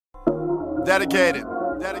Dedicated.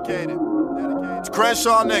 It's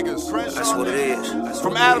Crenshaw niggas. That's what it is.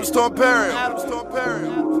 From Adams to Imperial.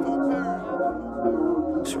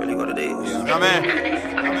 It's really what it is. Come in.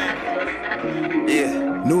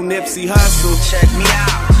 Yeah. New Nipsey Hustle. Check me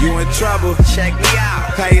out. You in trouble. Check me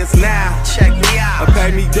out. Pay us now. Check me out. Or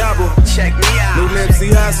pay me double. Check me out. New Nipsey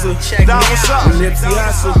Hustle. Check me out. New Nipsey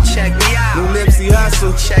Hustle. Check me out. New Nipsey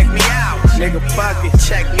Hustle. Check me out. Nigga, fuck it.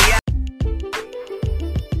 Check me out.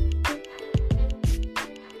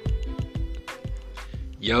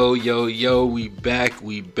 Yo, we back.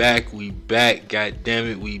 God damn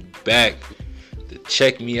it, we back. The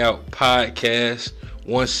Check Me Out podcast,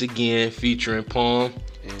 once again featuring Palm.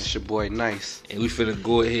 And it's your boy Nice. And we finna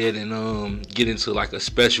go ahead and get into like a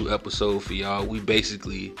special episode for y'all.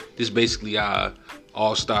 This basically our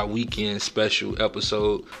All-Star Weekend special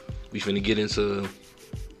episode. We finna get into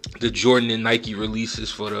the Jordan and Nike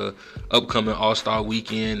releases for the upcoming All-Star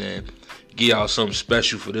Weekend and give y'all something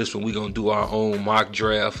special for this one. We're going to do our own mock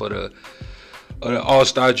draft for the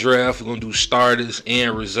All-Star draft. We're going to do starters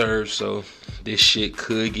and reserves. So this shit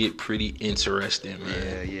could get pretty interesting,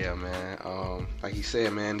 man. Yeah, man. Like you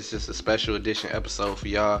said, man, it's just a special edition episode for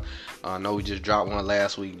y'all. I know we just dropped one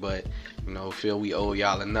last week, but, feel we owe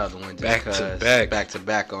y'all another one. Back to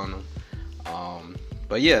back on them.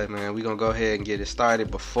 But yeah, man, we gonna go ahead and get it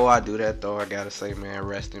started. Before I do that, though, I gotta say, man,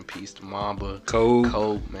 rest in peace to Mamba,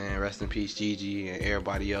 Cole, man, rest in peace, Gigi, and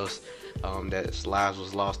everybody else that's lives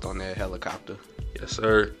was lost on that helicopter. Yes,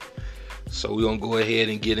 sir. So we gonna go ahead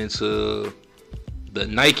and get into the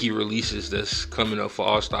Nike releases that's coming up for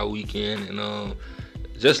All-Star Weekend, and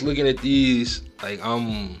just looking at these, like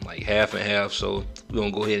I'm like half and half. So we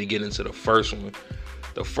gonna go ahead and get into the first one.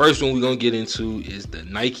 The first one we're going to get into is the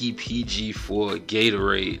Nike PG4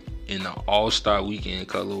 Gatorade in the All-Star Weekend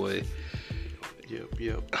colorway.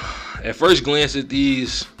 Yep. At first glance at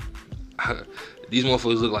these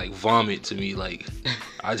motherfuckers look like vomit to me. Like,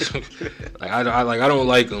 I just, I don't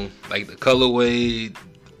like them. Like, the colorway,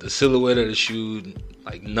 the silhouette of the shoe,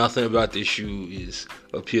 like, nothing about this shoe is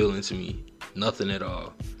appealing to me. Nothing at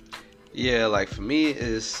all. Yeah, like, for me,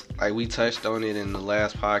 it's, like, we touched on it in the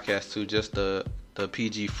last podcast, too, just the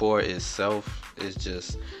PG4 itself is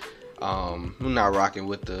just I'm not rocking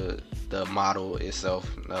with the model itself,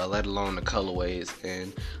 let alone the colorways,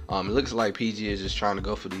 and it looks like PG is just trying to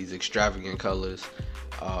go for these extravagant colors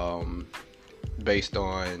based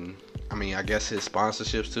on, I guess his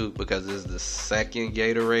sponsorships too, because it's the second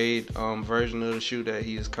Gatorade version of the shoe that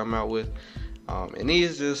he's come out with, and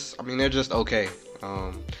these just, they're just okay.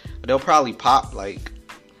 They'll probably pop like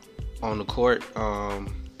on the court.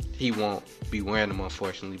 He won't be wearing them,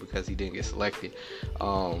 unfortunately, because he didn't get selected.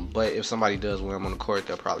 But if somebody does wear them on the court,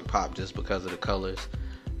 they'll probably pop just because of the colors.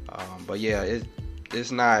 But yeah,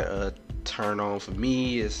 it's not a turn on for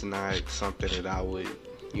me. It's not something that I would,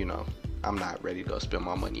 I'm not ready to go spend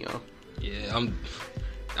my money on. Yeah,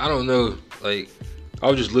 I don't know. Like,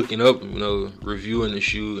 I was just looking up, reviewing the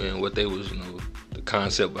shoe and what they was, the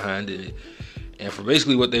concept behind it. And for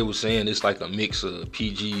basically what they were saying, it's like a mix of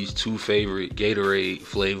PG's two favorite Gatorade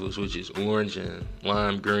flavors, which is orange and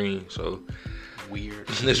lime green. So weird.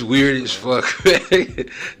 It's weird as fuck.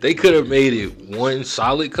 They could have made it one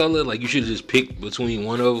solid color. Like, you should have just picked between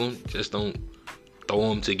one of them. Just don't throw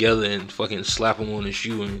them together and fucking slap them on the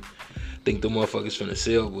shoe and think the motherfuckers finna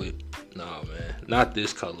sell. But nah, man, not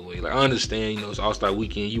this colorway. Like, I understand, it's All-Star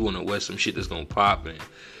Weekend. You want to wear some shit that's gonna pop and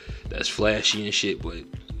that's flashy and shit, but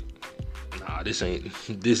nah, this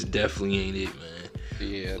definitely ain't it, man.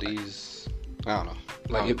 Yeah, these, I don't know.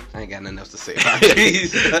 Like, I ain't got nothing else to say about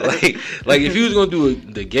these. like if he was gonna do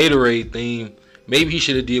the Gatorade theme, maybe he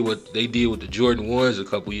should have did what they did with the Jordan 1s a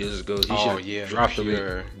couple years ago. He should have dropped them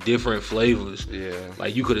in different flavors. Yeah.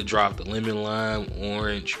 Like, you could have dropped the lemon, lime,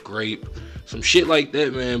 orange, grape, some shit like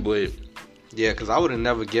that, man. But yeah, because I would have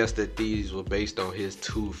never guessed that these were based on his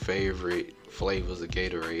two favorite flavors of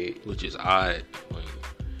Gatorade, which is odd.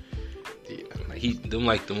 Them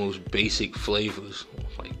like the most basic flavors,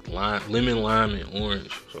 like lemon, lime, and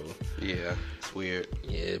orange. So yeah, it's weird.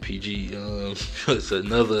 Yeah, PG. It's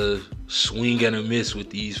another swing and a miss with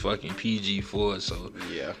these fucking PG4s. So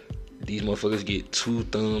yeah, these motherfuckers get 2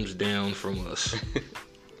 thumbs down from us.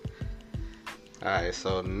 All right,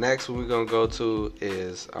 so the next one we're gonna go to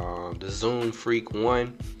is the Zoom Freak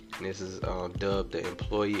 1. And this is dubbed the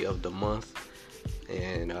Employee of the Month,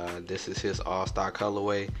 and this is his All-Star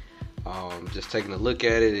colorway. Just taking a look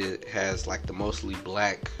at it, it has like the mostly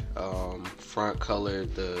black front color.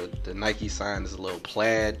 The Nike sign is a little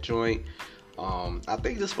plaid joint. I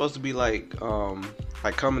think this is supposed to be like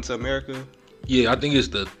Coming to America Yeah, I think it's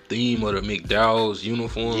the theme of the McDowell's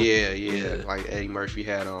uniform. Yeah, like Eddie Murphy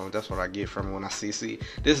had on. That's what I get from it when I see.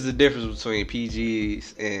 This is the difference between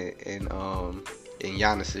PG's and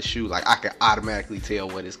Giannis's shoe. Like I can automatically tell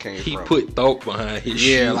where this came He from. put thought behind his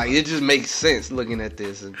shoe. Yeah, like it just makes sense looking at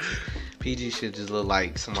this. And PG should just look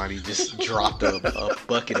like somebody just dropped a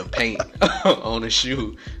bucket of paint on a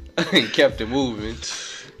shoe and kept it moving.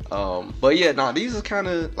 But yeah, these are kind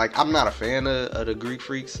of like, I'm not a fan of the Greek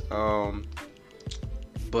Freaks.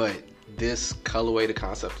 But this colorway, the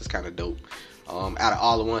concept is kind of dope. Out of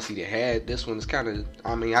all the ones he had, this one is kind of,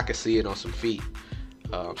 I mean, I could see it on some feet.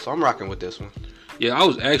 So I'm rocking with this one. Yeah, I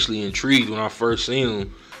was actually intrigued when I first seen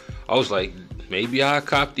them. I was like, maybe I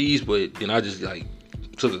cop these, but then I just like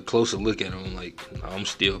took a closer look at them. Like, I'm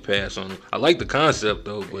still pass on them. I like the concept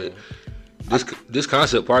though, but this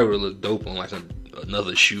concept probably would look dope on like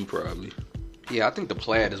another shoe probably. Yeah, I think the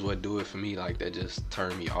plaid is what do it for me. Like that just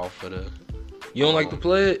turned me off of the. You don't like the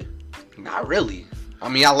plaid? Not really. I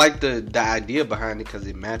mean, I like the idea behind it because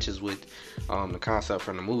it matches with the concept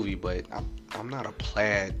from the movie, but I'm not a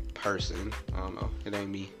plaid person. I don't know. It ain't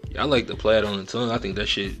me. Yeah, I like the plaid on the tongue. I think that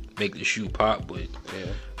shit make the shoe pop, but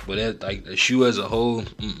Yeah. but that, like the shoe as a whole,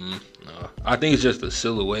 no. I think it's just the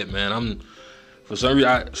silhouette, man. For some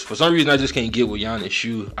reason I just can't get with Giannis'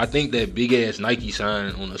 shoe. I think that big ass Nike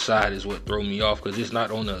sign on the side is what throw me off because it's not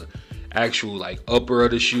on the actual like upper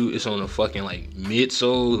of the shoe. It's on the fucking like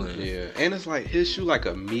midsole. And it's like his shoe like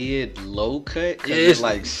a mid-low cut. Cause Yeah, it's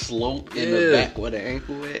like slope in the back where the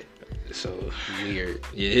ankle at. So Weird.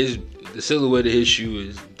 Yeah, the silhouette of his shoe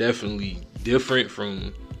is definitely different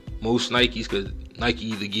from most Nikes because Nike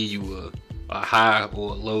either give you a high or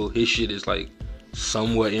a low. His shit is like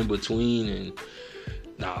somewhat in between, and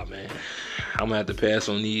nah, man, I'm gonna have to pass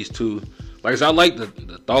on these too. Like I said, I like the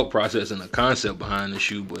thought process and the concept behind the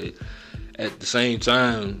shoe, but at the same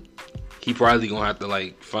time, he probably gonna have to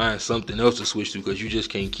like find something else to switch to because you just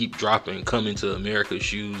can't keep dropping Coming to America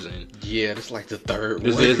shoes. And Yeah, that's like the third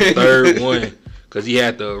this one. is the third one because he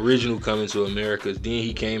had the original Coming to America. Then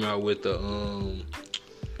he came out with the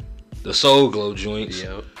Soul Glow joints,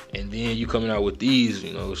 Yep. and then you coming out with these,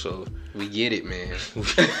 so. We get it, man.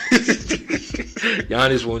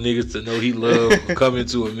 Giannis want niggas to know he love Coming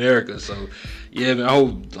to America. So yeah, man, I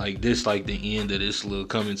hope like this like the end of this little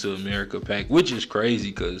Coming to America pack, which is crazy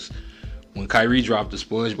because when Kyrie dropped the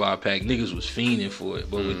SpongeBob pack, niggas was fiending for it.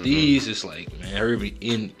 But with these, it's like, man,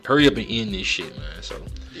 hurry up and end this shit, man. So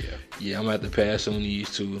yeah, I'm gonna have to pass on these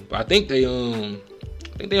too. But I think they only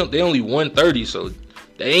 130, so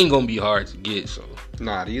they ain't gonna be hard to get. So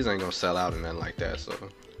Nah, these ain't gonna sell out or nothing like that. So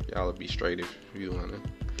y'all will be straight if you wanna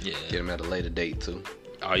get them at a later date too.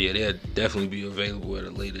 Oh yeah, they'll definitely be available at a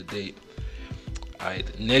later date. Alright,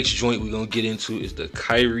 the next joint we're gonna get into is the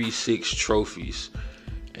Kyrie 6 trophies.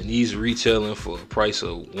 And these retailing for a price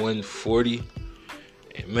of $140.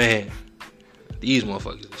 And man, these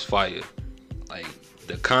motherfuckers is fire. Like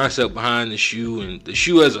the concept behind the shoe and the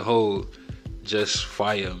shoe as a whole, just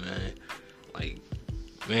fire, man. Like,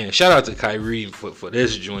 man, shout out to Kyrie for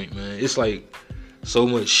this joint, man. It's like so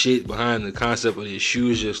much shit behind the concept of this shoe.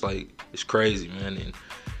 Is just like, it's crazy, man. And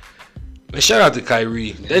man, shout out to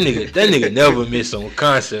Kyrie. That nigga never miss on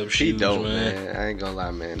concept shoes, He don't, man. I ain't gonna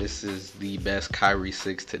lie, man. This is the best Kyrie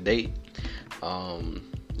 6 to date.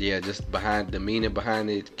 Yeah, just behind the meaning behind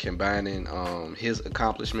it, combining his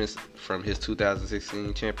accomplishments from his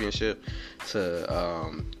 2016 championship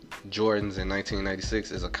to Jordan's in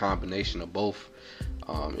 1996 is a combination of both.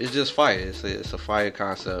 It's just fire. It's a fire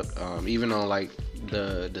concept. Even on like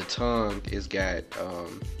the tongue, it's got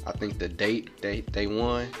I think the date they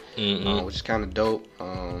won, which is kind of dope.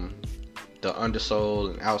 The undersole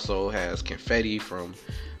and outsole has confetti from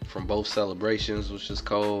both celebrations, which is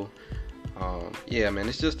cool. Yeah, man,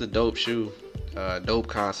 it's just a dope shoe, dope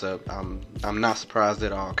concept. I'm not surprised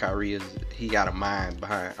at all. Kyrie he got a mind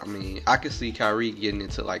behind. I mean, I could see Kyrie getting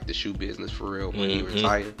into like the shoe business for real when he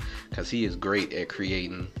retired, because he is great at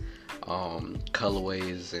creating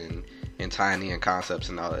colorways and tying in concepts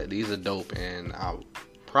and all that. These are dope, and I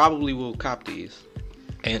probably will cop these.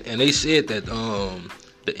 And they said that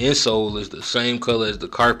the insole is the same color as the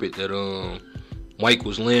carpet that Mike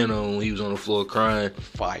was laying on when he was on the floor crying.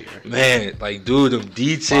 Fire. Man, like, dude, them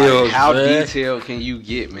details, Like, how man. detailed can you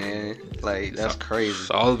get, man? Like, that's crazy.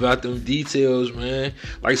 It's all about them details, man.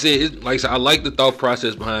 Like I said, I like the thought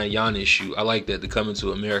process behind Giannis' shoe. I like that the Coming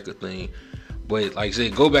to America thing. But like I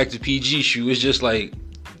said, go back to PG shoe. It's just like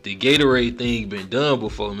the Gatorade thing been done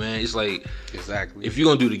before, man. It's like, Exactly. if you're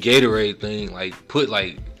gonna do the Gatorade thing, like put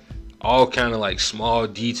like all kind of like small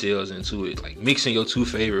details into it, like mixing your two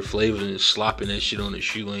favorite flavors and just slopping that shit on the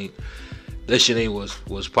shoe. That shit ain't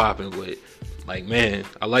what's popping. But Like, man,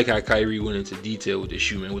 I like how Kyrie went into detail with the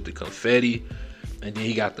shoe, man, with the confetti. And then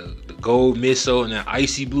he got the gold midsole and that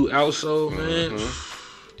icy blue outsole, man.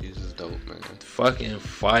 This is dope, man. Fucking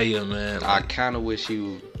fire, man. I kind of wish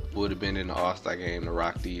he would have been in the All-Star game to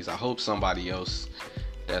rock these. I hope somebody else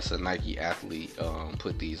that's a Nike athlete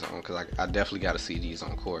put these on, because I definitely got to see these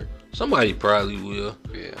on court. Somebody probably will.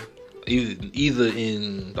 Yeah. Either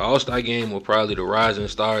in the All-Star game or probably the Rising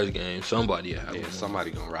Stars game. Somebody will have them.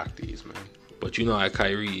 Somebody gonna rock these, man. But you know how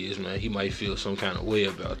Kyrie is, man. He might feel some kind of way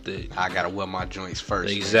about that. I gotta wear my joints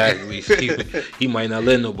first. Exactly. he might not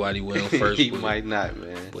let nobody wear them first. He might not,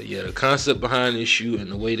 man. But yeah, the concept behind this shoe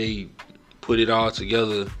and the way they put it all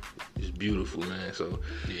together is beautiful, man. So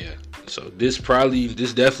yeah. So this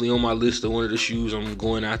definitely on my list of one of the shoes I'm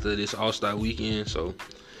going after this All-Star weekend. So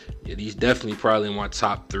yeah, these definitely probably in my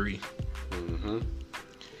top 3.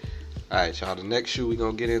 Alright, y'all. The next shoe we're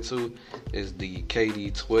gonna get into is the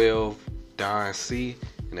KD 12 Don C,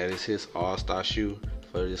 and that is his All-Star shoe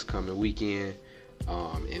for this coming weekend.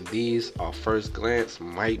 And these, at first glance,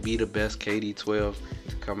 might be the best KD 12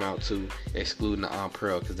 to come out to, excluding the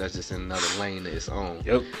Pearl, because that's just in another lane of its own.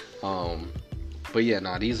 Yep. But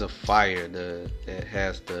yeah, these are fire. It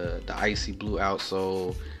has the icy blue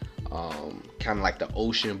outsole, kind of like the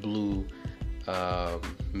ocean blue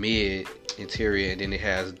mid interior, and then it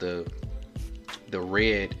has the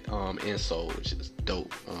red insole, which is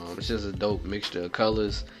dope. It's just a dope mixture of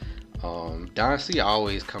colors. Don C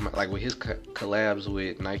always come out, like with his collabs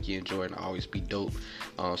with Nike and Jordan, always be dope.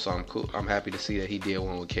 So I'm cool. I'm happy to see that he did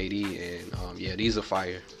one with KD, and yeah, these are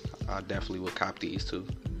fire. I definitely would cop these too.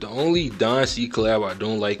 The only Don C collab I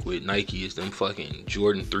don't like with Nike is them fucking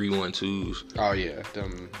Jordan 312s. Oh yeah,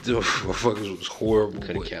 them motherfuckers was horrible.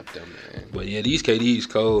 Could have kept them, man. But yeah, these KDs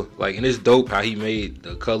cold. Like, and it's dope how he made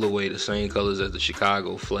the colorway the same colors as the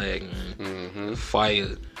Chicago flag, man.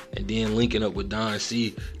 Fire. And then linking up with Don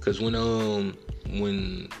C, because when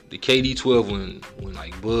the KD 12, when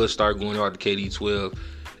like Buzz started going out the KD 12,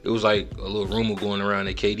 it was like a little rumor going around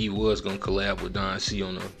that KD was gonna collab with Don C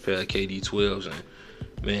on a pair of KD 12s, and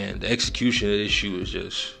man, the execution of this shoe is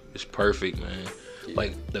it's perfect, man. Yeah.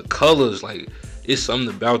 Like the colors, like it's something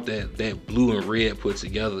about that blue and red put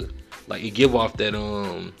together. Like it give off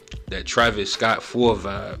that Travis Scott 4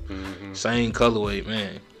 vibe. Same colorway,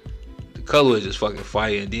 man. The color is just fucking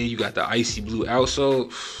fire. And then you got the icy blue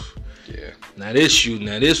outsole. Yeah. Now this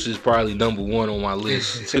is probably number 1 on my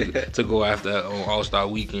list to go after on All-Star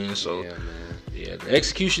weekend. So yeah, man. Yeah, the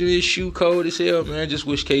execution of this shoe cold as hell, man. Just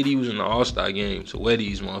wish KD was in the All-Star game to wear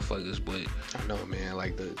these motherfuckers, but I know, man.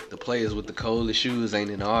 Like the players with the coldest shoes ain't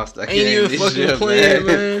in the All-Star ain't game. even fucking playing,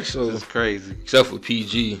 man. So it's crazy. Except for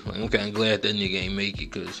PG. Like, I'm kind of glad that nigga ain't make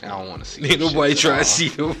it, because I don't want to see. Ain't nobody try to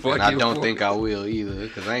see no fucking. And I don't think I will either,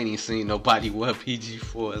 because I ain't even seen nobody wear PG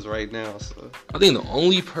 4s right now. So I think the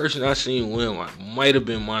only person I seen win might have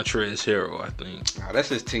been Montrezl Harrell. I think. Nah, that's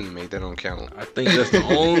his teammate. That don't count. I think that's the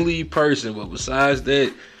only person. But besides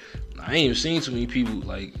that, I ain't even seen too many people.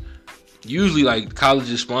 Like, usually, like,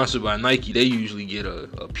 colleges sponsored by Nike, they usually get a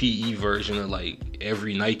PE version of, like,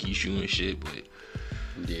 every Nike shoe and shit, but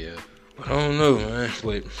yeah. But I don't know, man.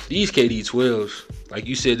 But these KD 12s, like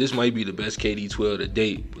you said, this might be the best KD 12 to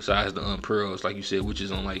date, besides the Unpearls, like you said, which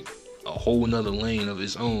is on, like, a whole nother lane of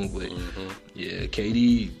its own. But, yeah,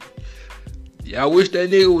 KD, yeah, I wish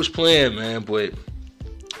that nigga was playing, man, but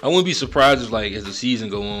I wouldn't be surprised if, like, as the season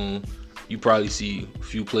go on, you probably see a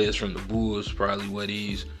few players from the Bulls probably wear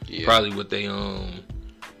these. Yeah. Probably what they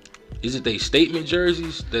is it they statement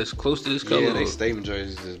jerseys that's close to this color? Yeah, they statement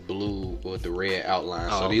jerseys is blue with the red outline.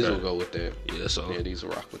 So these will go with that. Yeah, so yeah, these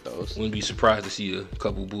will rock with those. Wouldn't be surprised to see a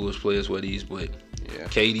couple Bulls players wear these, but yeah,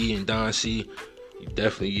 KD and Don C, you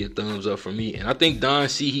definitely get thumbs up from me. And I think Don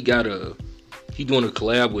C, he doing a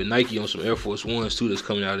collab with Nike on some Air Force Ones too that's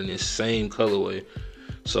coming out in this same colorway.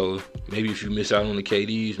 So maybe if you miss out on the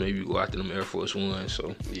KDs, maybe you go after them Air Force Ones.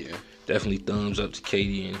 So yeah, definitely thumbs up to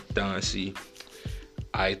KD and Don C.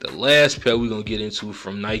 Alright, the last pair we're gonna get into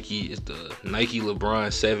from Nike is the Nike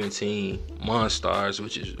LeBron 17 Monstars,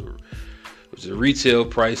 which is a retail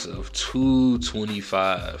price of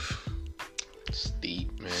 $225.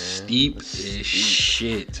 Steep, man. Steep as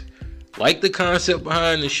shit. Like the concept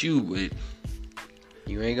behind the shoe, but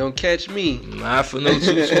you ain't gonna catch me. Not for no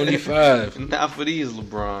 $225. Not for these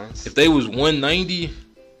LeBrons. If they was $190,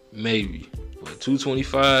 maybe. But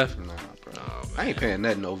 $225? Nah, bro. Oh, I ain't paying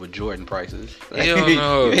nothing over Jordan prices. Hell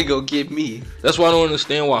no. You ain't gonna get me. That's why I don't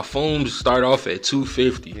understand why foams start off at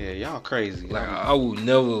 $250. Yeah, y'all crazy. Like, I will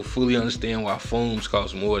never fully understand why foams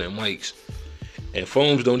cost more than mics. And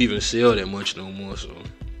foams don't even sell that much no more, so.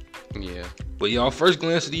 Yeah. But y'all, first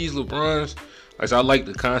glance at these LeBrons, Like, I like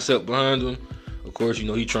the concept behind him. Of course, you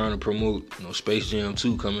know, he trying to promote, you know, Space Jam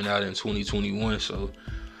 2 coming out in 2021. So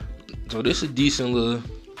this is a decent little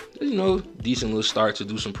start to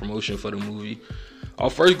do some promotion for the movie.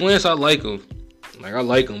 Off first glance, I like him.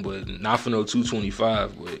 But not for no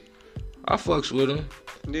 225. But I fucks with him.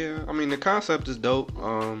 Yeah, I mean, the concept is dope.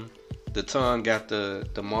 The tongue got the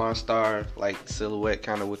Monstar like silhouette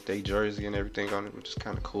kind of with their jersey and everything on it, which is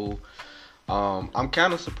kind of cool. I'm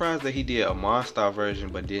kind of surprised that he did a Monstar version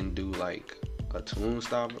but didn't do like a Toon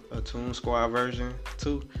Squad version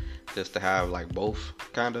too, just to have like both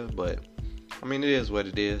kind of. But I mean, it is what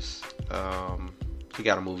it is. He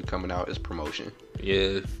got a movie coming out. It's promotion.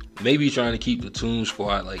 Yeah, maybe he's trying to keep the Toon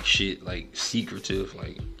Squad like shit, like secretive,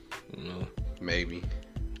 like, you know. Maybe.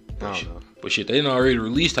 I don't know. But shit, they done already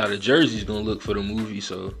released how the jersey's gonna look for the movie,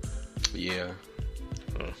 so yeah.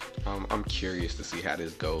 I'm curious to see how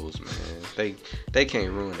this goes, man. They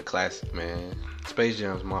can't ruin the classic, man. Space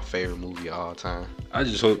Jam is my favorite movie of all time. I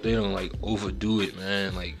just hope they don't like overdo it,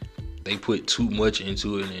 man. Like, they put too much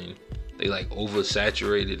into it and they like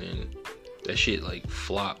oversaturate it and that shit like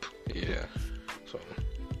flop. Yeah. So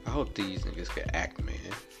I hope these niggas can act, man.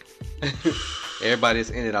 Everybody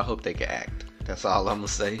that's in it, I hope they can act. That's all I'm gonna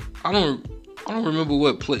say. I don't remember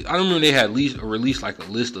what play. I don't remember they had released like a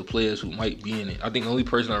list of players who might be in it. I think the only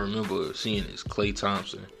person I remember seeing is Klay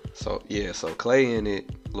Thompson. So yeah, so Klay in it,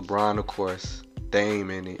 LeBron of course,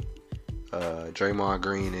 Dame in it, Draymond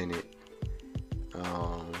Green in it,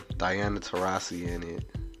 Diana Taurasi in it,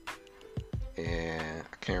 and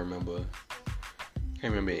I can't remember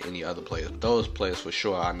any other players. Those players for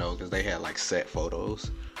sure I know because they had like set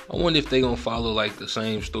photos. I wonder if they gonna follow like the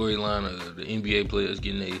same storyline of the NBA players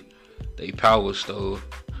getting they power stole.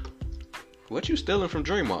 What you stealing from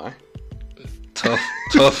Draymond?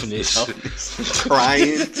 Toughness.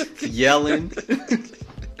 Crying, yelling.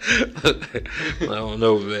 I don't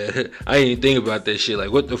know, man. I ain't even think about that shit.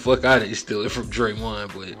 Like, what the fuck I didn't steal it from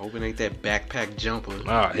Draymond, but hoping ain't that backpack jumper.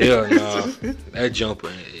 Ah, hell no. That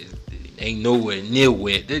jumper ain't nowhere near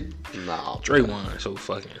wet. Nah, Draymond so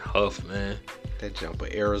fucking huff, man. That jumper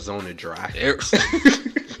Arizona dry.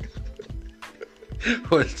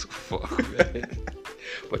 What the fuck, man?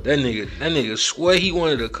 But that nigga swear he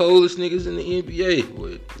one of the coldest niggas in the NBA.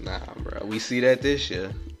 But nah, bro, we see that this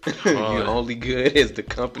year. You're only good as the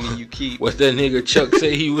company you keep. What that nigga Chuck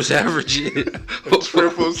say he was averaging?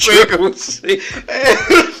 Triple single.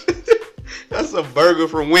 That's a burger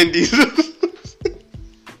from Wendy's.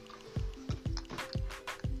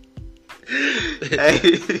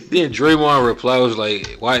 Then Draymond replies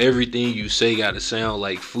like, "Why everything you say gotta sound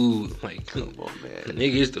like food?" Like, come on, man.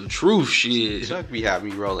 Nigga, it's the truth, shit. Chuck be having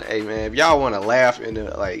me rolling. Hey, man, if y'all want to laugh in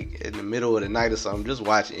the middle of the night or something, just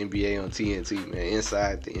watch NBA on TNT, man.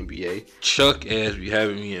 Inside the NBA. Chuck ass be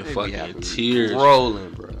having me in fucking tears,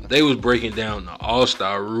 rolling, bro. They was breaking down the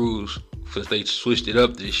All-Star rules since they switched it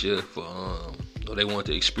up this year for they wanted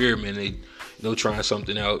to experiment. They trying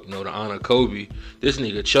something out, to honor Kobe. This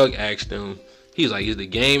nigga Chuck asked them. He's like, "Is the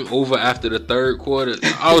game over after the third quarter?"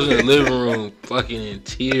 I was in the living room fucking in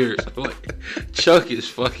tears. Like, Chuck is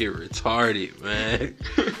fucking retarded, man.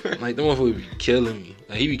 Like, the motherfucker be killing me.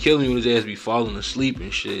 Like, he be killing me when his ass be falling asleep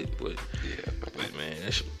and shit. But man,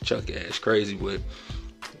 that Chuck ass crazy. But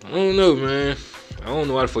I don't know, man. I don't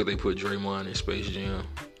know why the fuck they put Draymond in Space Jam.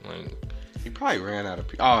 Like, he probably ran out of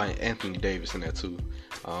people. Oh, and Anthony Davis in there too.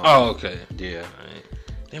 Okay. Yeah. Right.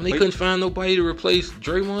 Damn, they couldn't find nobody to replace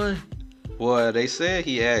Draymond? Well, they said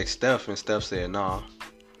he asked Steph, and Steph said no.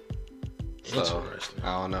 Interesting.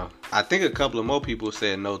 I don't know. I think a couple of more people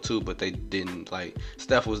said no too, but they didn't. Like,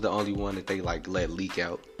 Steph was the only one that they like let leak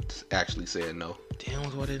out. Actually said no. Damn,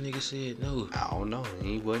 why that nigga said no? I don't know.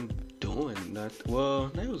 He wasn't doing nothing. Well,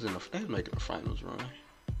 they was making the finals run.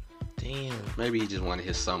 Damn. Maybe he just wanted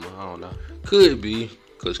his summer. I don't know. Could be,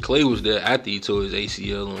 cause Klay was there after he tore his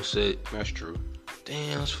ACL on set. That's true.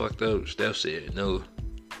 Damn, that's fucked up. Steph said no.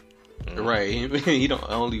 Right, he the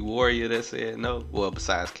only Warrior that said no. Well,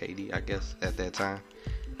 besides KD, I guess at that time.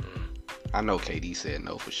 I know KD said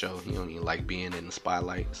no for sure. He don't even like being in the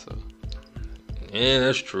spotlight. So yeah,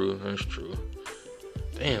 that's true. That's true.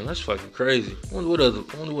 Damn, that's fucking crazy. Wonder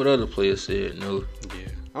what other players said no. Yeah,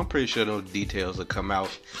 I'm pretty sure those details will come out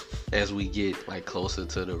as we get like closer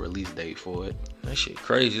to the release date for it. That shit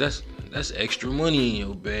crazy. That's extra money in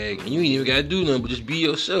your bag, and you ain't even gotta do nothing but just be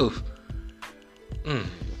yourself.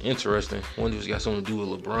 Interesting. Wonder if it's got something to do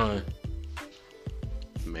with LeBron.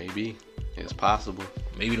 Maybe. It's possible.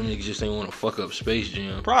 Maybe them niggas just ain't want to fuck up Space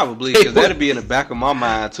Jam. Probably, because that'd be in the back of my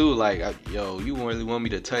mind too. Like, yo, you really want me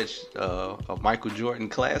to touch a Michael Jordan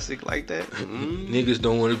classic like that? Niggas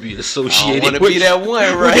don't want to be associated. I don't want to be that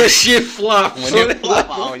one, right? When that shit flop. When it flop,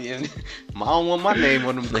 I don't want my name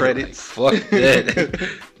on them credits. Like, fuck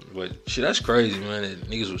that. But shit, that's crazy, man. That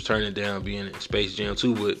niggas was turning down being in Space Jam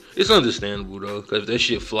too. But it's understandable though, because if that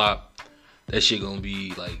shit flop, that shit gonna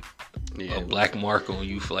be like a black mark on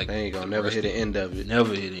you for like. They ain't gonna never hit the end of it.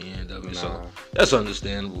 Never hit the end of it. Nah. So that's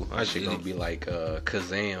understandable. That shit gonna be like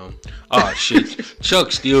Kazam. Oh shit,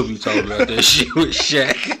 Chuck still be talking about that shit with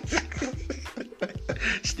Shaq.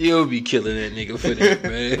 Still be killing that nigga for that,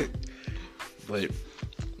 man. But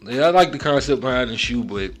yeah, I like the concept behind the shoe,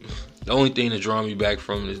 but the only thing that draw me back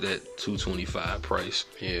from it is that $225 price.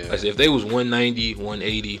 Yeah. Like I said, if they was $190,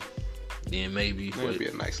 $180, then maybe. That'd be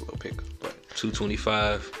a nice little pickup, but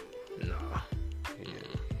 $225, nah. Yeah.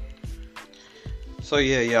 So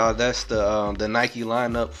yeah, y'all, that's the Nike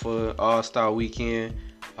lineup for All-Star Weekend.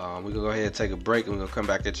 We're gonna go ahead and take a break, and we're gonna come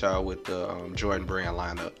back at y'all with the Jordan brand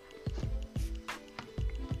lineup.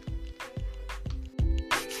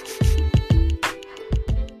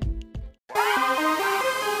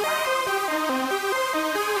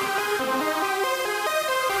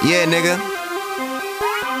 Yeah, nigga.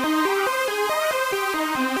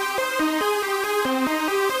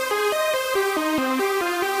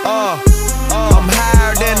 I'm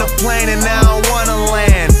higher than a plane and I don't wanna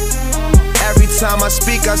land. Every time I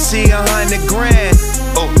speak, I see 100 grand.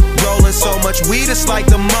 Rolling so much weed, it's like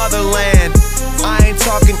the motherland. I ain't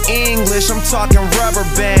talking English, I'm talking rubber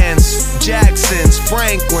bands. Jacksons,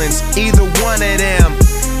 Franklins, either one of them.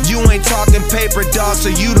 You ain't talking paper, dog, so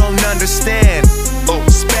you don't understand.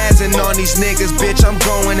 Spazzing on these niggas, bitch, I'm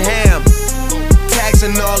going ham.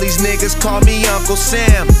 Taxing all these niggas, call me Uncle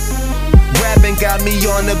Sam. Rapping got me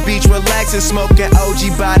on the beach, relaxing, smoking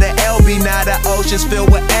OG by the LB. Now the ocean's filled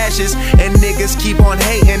with ashes, and niggas keep on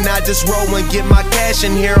hating. I just roll and get my cash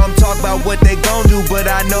in here. I'm talking about what they gon' do, but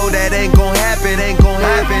I know that ain't gon' happen, ain't gon'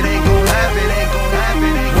 happen, ain't gon' happen, ain't gon'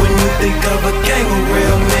 happen. When you think of a gang of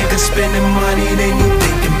real niggas spending money, then you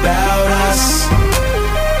thinking about us.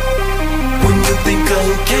 When you think of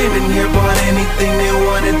who came in here, bought anything they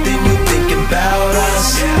wanted, then you thinking about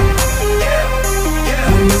us.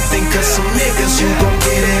 When you think of some niggas who gon'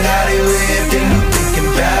 get it how they live, then you thinking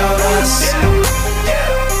about us.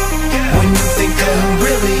 When you think of who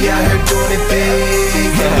really out here doing it big,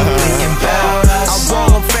 then you thinking about us. I roll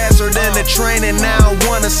them faster than a train and I don't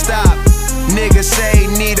wanna stop. Niggas say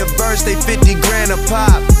need a verse, they 50 grand a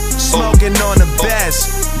pop. Smoking on the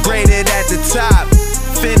best, graded at the top.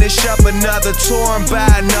 Finish up another tour and buy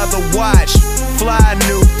another watch. Fly a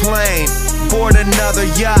new plane, board another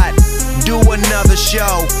yacht. Do another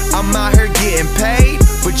show. I'm out here getting paid,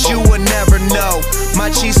 but you would never know.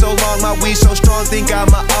 My cheese so long, my weed so strong, think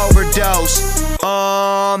I'ma overdose.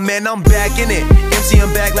 Man, I'm back in it. MC,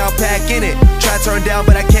 I'm back loud, packing it. Try to turn down,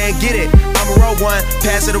 but I can't get it. I'ma roll one,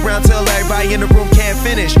 pass it around till everybody in the room can't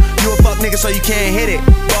finish. You a fuck nigga, so you can't hit it.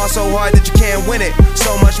 Ball so hard that you can't win it.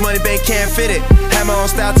 So much money, bank can't fit it. Had my own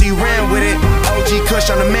style till you ran with it. OG Kush,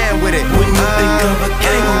 I'm the man with it. When you think of a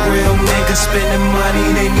gang of real niggas spending money,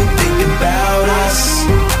 then you thinking about us.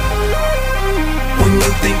 When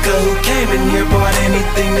you think of who came in here, bought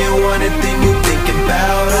anything they wanted, then you thinking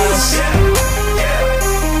about us.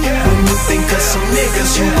 When you think of some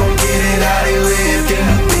niggas who gon' get it how they live, then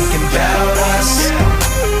you thinking about us.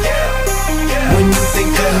 When you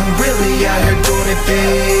think of who really out here doing it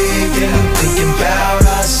big, then you thinking about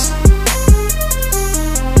us.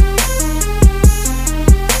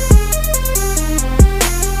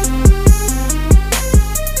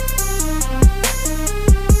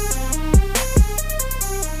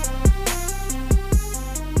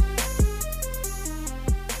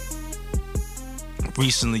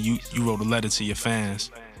 Recently, you wrote a letter to your fans,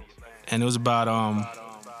 and it was about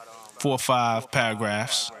 4 or 5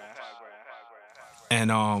 paragraphs, and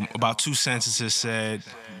about 2 sentences said,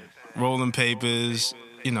 "Rolling papers,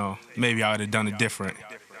 you know, maybe I would have done it different."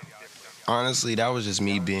 Honestly, that was just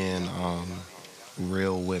me being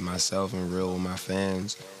real with myself and real with my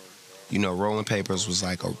fans. You know, Rolling Papers was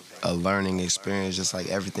like a learning experience, just like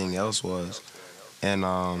everything else was, and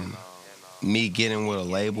me getting with a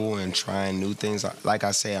label and trying new things. Like I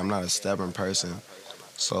say, I'm not a stubborn person.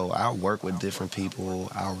 So I'll work with different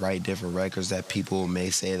people. I'll write different records that people may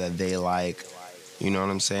say that they like. You know what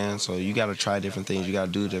I'm saying? So you got to try different things. You got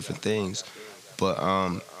to do different things. But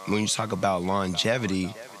when you talk about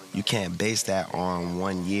longevity, you can't base that on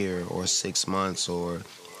 1 year or 6 months or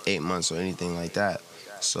 8 months or anything like that.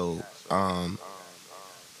 So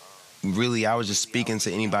really, I was just speaking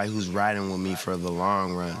to anybody who's riding with me for the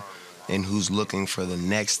long run and who's looking for the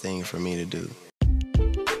next thing for me to do.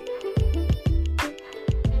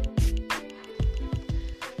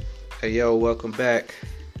 Hey yo, welcome back.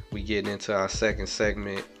 We getting into our second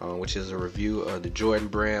segment, which is a review of the Jordan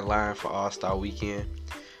brand line for All-Star Weekend.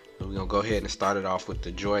 We're gonna go ahead and start it off with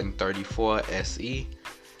the Jordan 34 SE,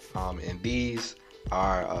 and these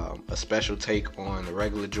are a special take on the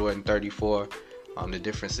regular Jordan 34. The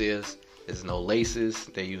difference is there's no laces.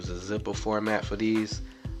 They use a zipper format for these,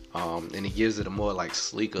 and it gives it a more like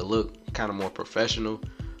sleeker look, kind of more professional.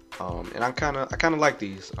 And I kind of like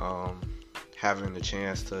these. Having the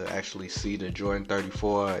chance to actually see the Jordan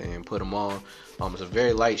 34 and put them on. It's a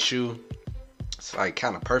very light shoe. It's like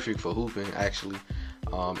kind of perfect for hooping actually.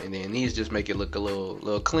 And then these just make it look a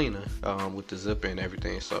little cleaner with the zipper and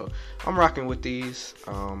everything. So I'm rocking with these.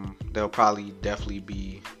 They'll probably definitely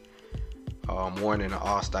be worn in an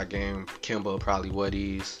All-Star game. Kimba will probably wear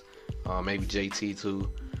these. Maybe JT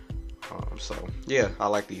too. So yeah, I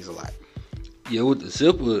like these a lot. Yeah, with the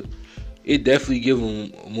zipper, it definitely give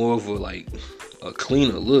them more of a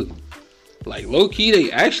cleaner look. Like low key,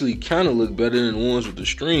 they actually kind of look better than the ones with the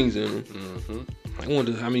strings in them. Mm-hmm. I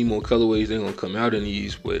wonder how many more colorways they gonna come out in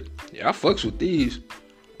these, but yeah, I fucks with these.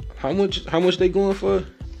 How much they going for?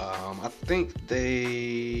 I think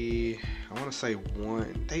I want to say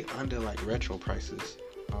they under like retro prices.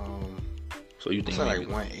 So you think like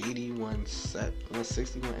 180,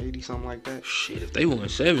 160, 180, something like that? Shit, if they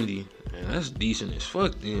 170, man, that's decent as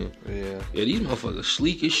fuck then. Yeah. Yeah, these motherfuckers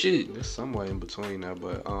sleek as shit. There's somewhere in between that,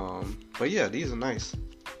 but yeah, these are nice.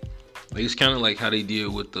 Like it's kind of like how they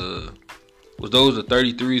did with was those the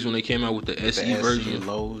 33s when they came out with the SE version?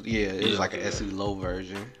 Low, yeah, it was like an SE low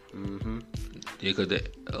version. Mm-hmm. Yeah, cause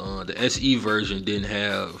the SE version didn't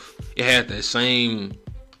have, it had that same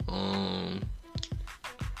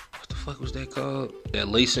what the fuck was that called? That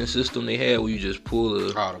lacing system they had where you just pull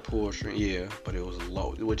the pull string, yeah, but it was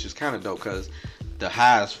low, which is kind of dope because the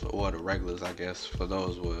highs or the regulars, I guess, for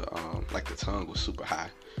those were like the tongue was super high.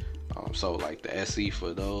 So like the SE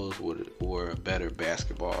for those were a better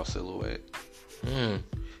basketball silhouette.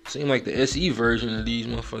 Seemed like the SE version of these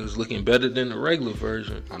motherfuckers looking better than the regular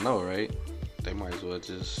version. I know, right? They might as well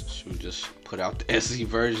just put out the SE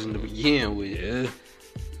version to begin with. Yeah.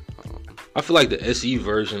 I feel like the SE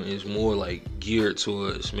version is more like geared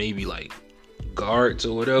towards maybe like guards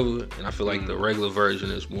or whatever, and I feel like the regular version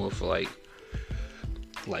is more for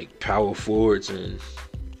like power forwards and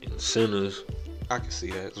centers. I can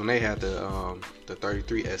see that. When they had the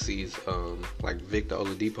 33 SEs, like Victor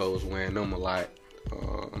Oladipo was wearing them a lot.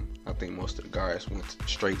 I think most of the guards went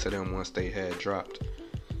straight to them once they had dropped.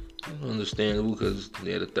 Understandable, because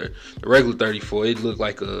the regular 34, it looked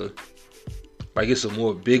like it's a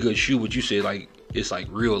more bigger shoe, but you said like it's like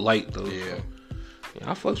real light though. Yeah.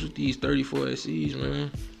 I fucks with these 34 SEs,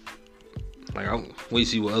 man. Like I wait to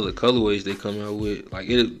see what other colorways they come out with. Like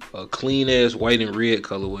a clean ass white and red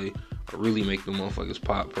colorway will really make the motherfuckers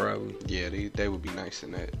pop probably. Yeah, they would be nice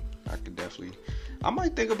in that. I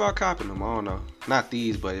might think about copying them. I don't know. Not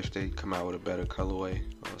these, but if they come out with a better colorway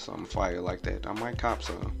or something fire like that, I might cop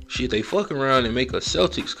some. Shit, they fuck around and make a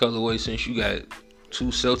Celtics colorway since you got two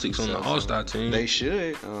Celtics on the All-Star team. They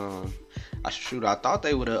should. I thought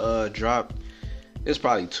they would have dropped. It's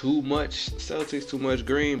probably too much Celtics, too much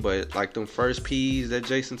green, but like them first P's that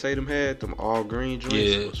Jason Tatum had, them all green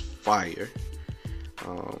joints was fire.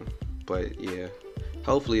 But yeah,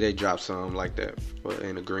 hopefully they drop something like that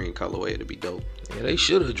in a green colorway. It'd be dope. Yeah, they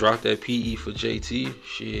should have dropped that PE for JT.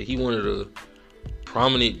 Shit, he one of the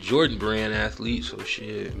prominent Jordan brand athletes, so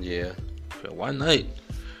shit. Yeah. Why not?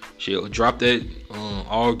 Shit, drop that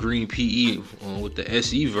all green PE with the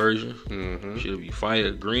SE version. Mm-hmm. Should be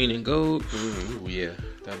fire, green and gold. Mm-hmm. Yeah,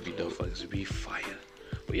 that'd be dope. Fucks be fire.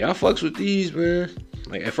 But y'all fucks with these, man.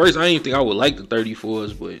 Like at first, I didn't think I would like the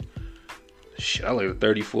 34s, but shit, I like the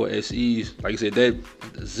 34 SEs. Like I said, the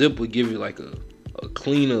zip would give it like a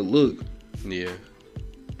cleaner look. Yeah.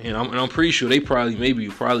 And I'm pretty sure they probably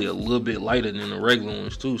a little bit lighter than the regular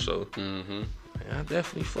ones too. So man, I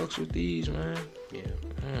definitely fucks with these, man. Yeah.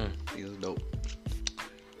 These are dope.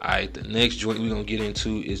 Alright, the next joint we're gonna get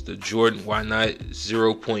into is the Jordan Why Not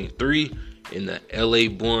 0.3 in the LA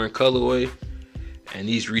Born colorway. And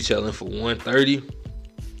these retailing for $130.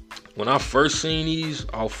 When I first seen these,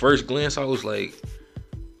 off first glance, I was like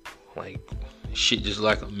shit, just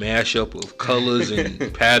like a mashup of colors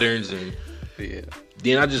and patterns, and yeah.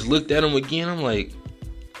 Then I just looked at them again. I'm like,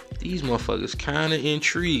 these motherfuckers kind of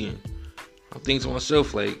intriguing. I'm thinking to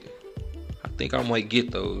myself, like, I think I might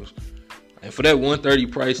get those. And for that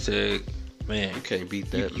 $130 price tag, man, you can't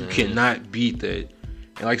beat that. You cannot beat that.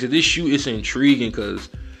 And like I said, this shoe is intriguing because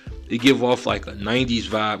it give off like a 90s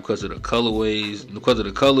vibe because of the colorways, because of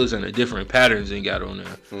the colors and the different patterns they got on there.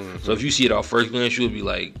 Mm-hmm. So if you see it off first glance, you'll be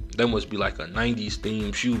like, that must be like a 90s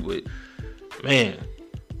themed shoe. But man,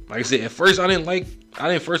 like I said, at first I didn't like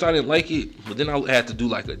it, but then I had to do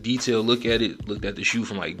like a detailed look at it, looked at the shoe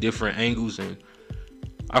from like different angles, and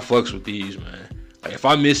I fucks with these, man. Like if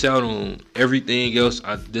I miss out on everything else,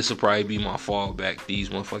 this will probably be my fallback.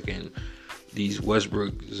 These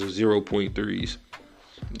Westbrook 0.3s.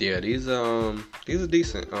 Yeah, these are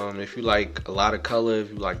decent. If you like a lot of color,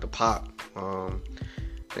 if you like the pop,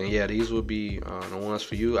 then yeah, these would be the ones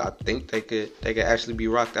for you. I think they could actually be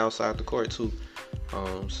rocked outside the court too.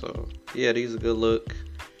 So yeah, these are good look.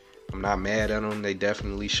 I'm not mad at them. They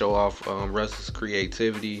definitely show off Russ's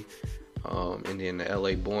creativity, and then the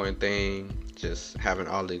LA Born thing, just having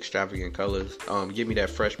all the extravagant colors. Give me that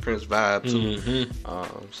Fresh Prince vibe too.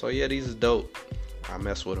 Mm-hmm. So yeah, these is dope. I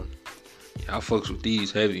mess with them. Yeah, I fucks with these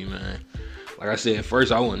heavy, man. Like I said, at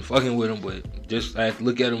first I wasn't fucking with them, but just I had to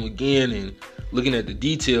look at them again and looking at the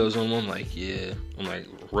details on them, I'm like,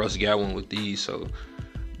 Russ got one with these. So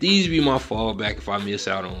these be my fallback if I miss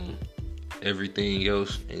out on everything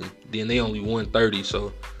else. And then they only 130,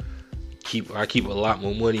 so I keep a lot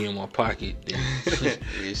more money in my pocket.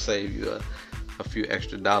 You save you a few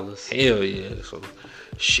extra dollars. Hell yeah. So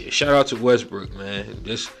shout out to Westbrook, man.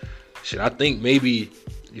 Just shit, I think maybe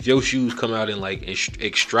if your shoes come out in like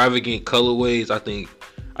extravagant colorways, I think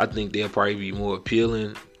they'll probably be more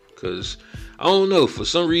appealing. Cause I don't know, for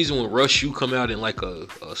some reason when Russ shoe come out in like a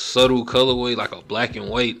subtle colorway, like a black and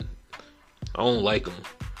white, I don't like them.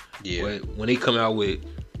 Yeah. But when they come out with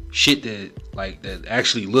shit that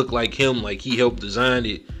actually look like him, like he helped design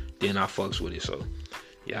it, then I fucks with it. So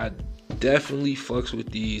yeah, I definitely fucks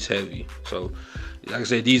with these heavy. So like I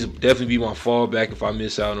said, these will definitely be my fallback if I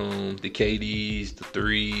miss out on the KDs, the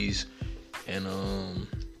 3s, and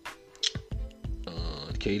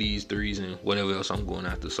KDs, 3s, and whatever else I'm going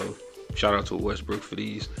after. So shout out to Westbrook for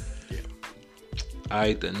these. Yeah.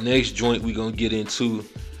 Alright, the next joint we gonna get into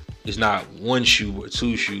is not one shoe but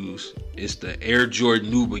two shoes. It's the Air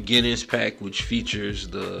Jordan New Beginnings pack, which features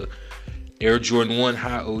the Air Jordan 1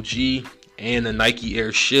 High OG and the Nike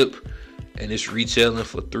Air Ship, and it's retailing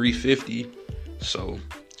for $350. So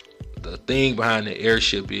the thing behind the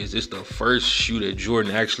Airship is it's the first shoe that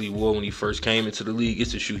Jordan actually wore when he first came into the league.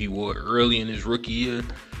 It's the shoe he wore early in his rookie year,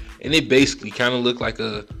 and it basically kind of looked like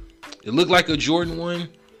a Jordan 1.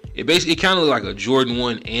 It kind of looked like a Jordan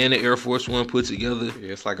 1 and an Air Force 1 put together.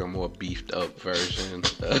 Yeah, it's like a more beefed up version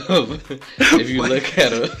of, if you look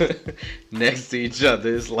at them next to each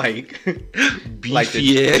other, it's like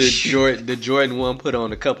the Jordan 1 put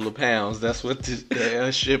on a couple of pounds. That's what the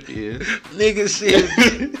Airship is. Nigga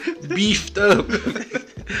said beefed up.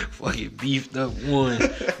 Fucking beefed up one.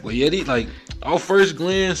 But yeah, they, like, off first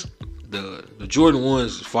glance, the Jordan 1s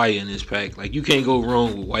is fire in this pack. Like, you can't go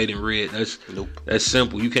wrong with white and red. That's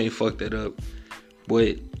simple. You can't fuck that up.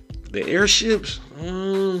 But the Airships,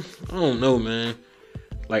 I don't know, man.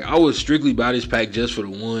 Like, I would strictly buy this pack just for the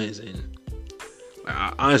ones, and like,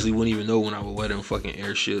 I honestly wouldn't even know when I would wear them fucking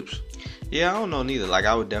Airships. Yeah, I don't know neither. Like,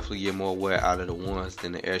 I would definitely get more wear out of the ones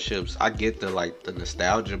than the Airships. I get the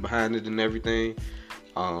nostalgia behind it and everything.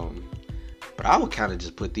 But I would kind of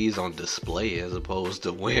just put these on display as opposed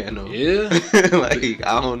to wearing them. Yeah. Like,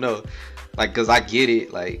 I don't know. Like, because I get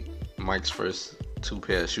it. Like, Mike's first 2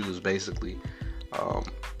 pair of shoes, basically.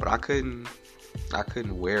 But I couldn't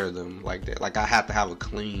wear them like that. Like, I have to have a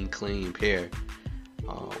clean pair.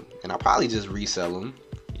 And I probably just resell them.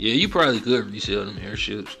 Yeah, you probably could resell them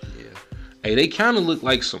Airships. Yeah. Hey, they kind of look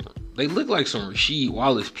like some Rasheed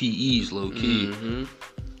Wallace PEs, low key. Mm-hmm.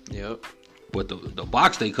 Yep. But the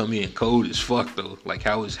box they come in cold as fuck though. Like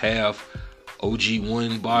how it's half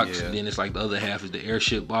OG1 box, and then it's like the other half is the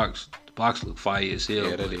Airship box. The box look fire as hell.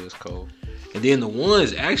 Yeah, that is cold. And then the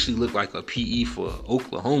ones actually look like a PE for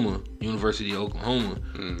Oklahoma, University of Oklahoma.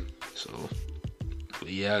 So, but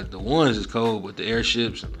yeah, the ones is cold, but the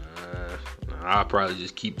Airships, I'll probably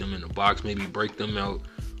just keep them in the box. Maybe break them out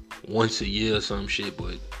once a year or some shit,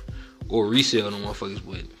 or resell them motherfuckers.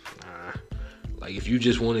 But like, if you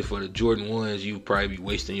just want it for the Jordan 1s, you'd probably be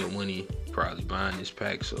wasting your money probably buying this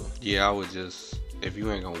pack. So yeah, I would just, if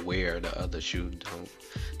you ain't gonna wear the other shoe,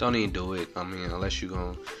 don't even do it. I mean, unless you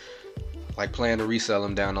gonna like plan to resell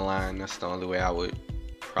them down the line, that's the only way I would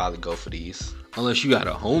probably go for these. Unless you got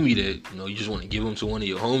a homie that, you just want to give them to one of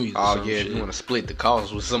your homies. Oh yeah, you want to split the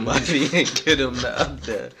cost with somebody and get them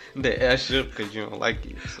the Airship because you don't like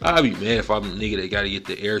it. So. I'd be mad if I'm a nigga that got to get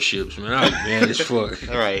the Airships, man. I'd be mad as fuck.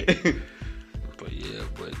 All right.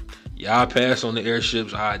 Yeah, I pass on the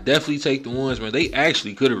airships. I definitely take the ones, man. They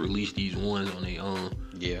actually could have released these ones on their own.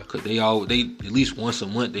 Yeah. Cause they at least once a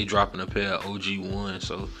month they dropping a pair of OG ones,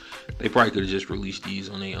 so they probably could have just released these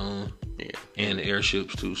on their own. Yeah. And the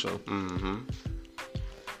airships too. So.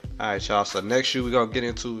 All right, y'all. So next shoe we gonna get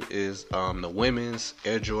into is the women's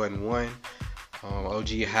Air Jordan 1,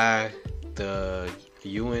 OG High, the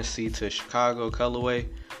UNC to Chicago colorway.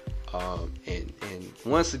 And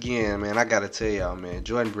once again, man, I gotta tell y'all, man,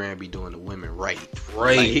 Jordan Brand be doing the women right,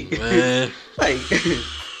 man. Like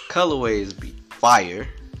colorways be fire,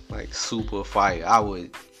 like super fire. I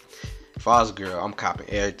would, if I was a girl, I'm copping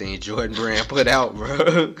everything Jordan Brand put out,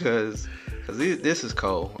 bro, cause this is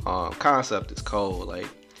cold. Concept is cold. Like,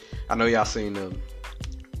 I know y'all seen them,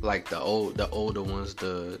 like the older ones,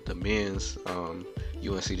 the men's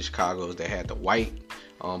UNC to Chicago's that had the white,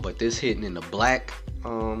 but this hitting in the black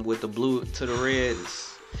with the blue to the red,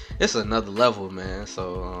 it's another level, man.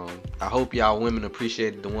 So I hope y'all women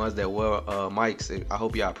appreciate the ones that wear mics. I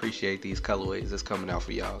hope y'all appreciate these colorways that's coming out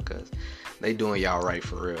for y'all, cause they doing y'all right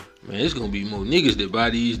for real. Man, it's gonna be more niggas that buy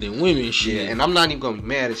these than women shit. Yeah, and I'm not even gonna be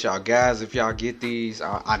mad at y'all guys if y'all get these.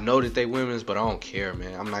 I know that they women's, but I don't care,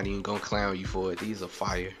 man. I'm not even gonna clown you for it. These are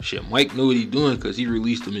fire. Shit, Mike know what he doing because he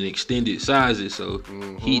released them in extended sizes, so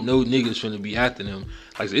he know niggas finna be after them.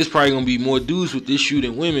 Like, so it's probably gonna be more dudes with this shoe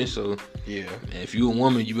than women. So yeah, man, if you a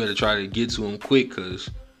woman, you better try to get to them quick, cause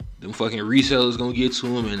them fucking resellers gonna get to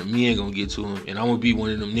them and the men gonna get to them, and I'm gonna be one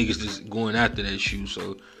of them niggas that's going after that shoe.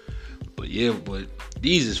 So. But yeah, but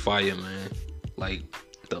these is fire, man. Like,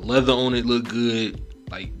 the leather on it look good.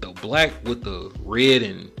 Like, the black with the red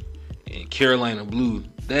and Carolina blue,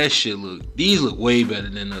 that shit these look way better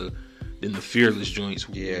than the Fearless joints.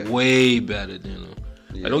 Yeah. Way better than them.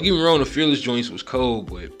 Yeah. Like, don't get me wrong, the Fearless joints was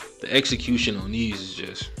cold, but the execution on these is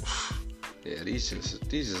just... Yeah, these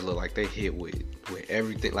just look like they hit with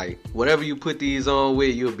everything. Like, whatever you put these on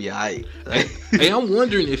with, you'll be alright. Hey, I'm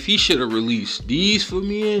wondering if he should have released these for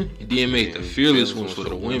men and then made the Fearless ones for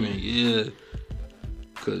the women. Yeah,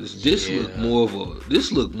 cause this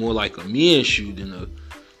look more like a men's shoe than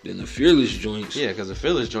the Fearless joints. Yeah, cause the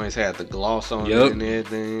Fearless joints had the gloss on it and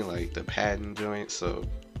everything, like the patent joints. So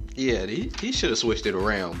yeah, he should have switched it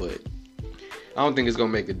around, but I don't think it's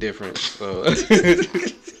gonna make a difference. So.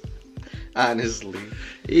 Honestly,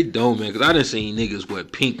 it don't, man, cause I done seen niggas wear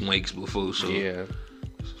pink mics before, so yeah.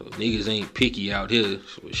 So niggas ain't picky out here.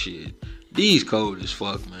 So shit, these cold as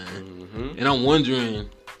fuck, man. And I'm wondering,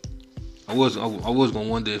 I was gonna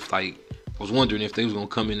wonder if I was wondering if they was gonna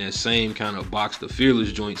come in that same kind of box the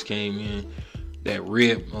Fearless joints came in, that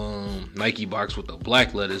red Nike box with the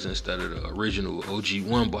black letters instead of the original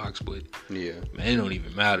OG1 box. But yeah, man, it don't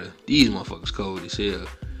even matter. These motherfuckers cold as hell.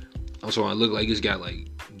 Also, I look like it's got like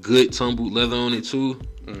good tumbled leather on it too.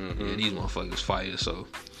 Yeah, these motherfuckers fire. So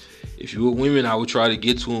if you were women, I would try to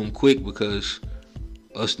get to them quick because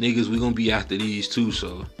us niggas, we gonna be after these too.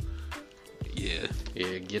 So yeah,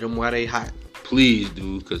 get them while they hot. Please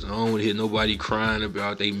do, because I don't want to hear nobody crying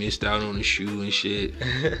about they missed out on the shoe and shit.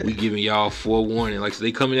 We giving y'all forewarning. Like, so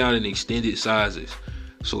they coming out in extended sizes.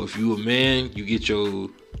 So if you a man, you get your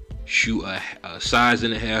shoe a size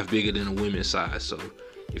and a half bigger than a women's size. So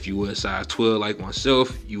if you were a size 12 like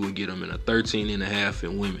myself, you would get them in a 13 and a half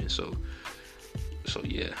in women. So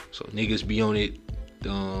yeah. So niggas be on it.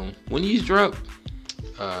 When these drop?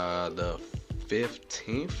 The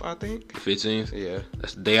 15th, I think. 15th? Yeah.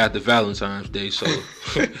 That's the day after Valentine's Day. So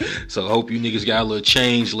so I hope you niggas got a little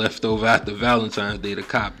change left over after Valentine's Day to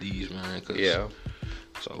cop these, man. Yeah.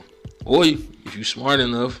 So, or if you smart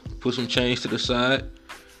enough, put some change to the side.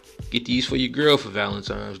 Get these for your girl for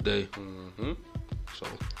Valentine's Day. So,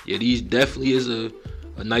 yeah, these definitely is a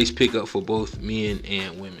nice pickup for both men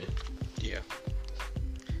and women. Yeah.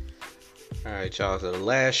 Alright, y'all. So the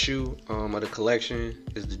last shoe of the collection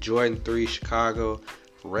is the Jordan 3 Chicago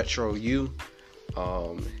Retro U.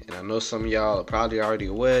 And I know some of y'all are probably already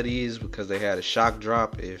aware of these because they had a shock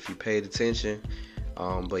drop if you paid attention.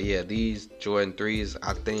 But yeah, these Jordan 3s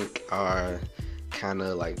I think are kind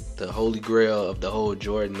of like the holy grail of the whole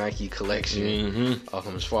Jordan Nike collection.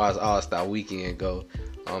 As far as All-Star Weekend go,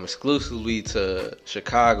 exclusively to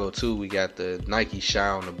Chicago too. We got the Nike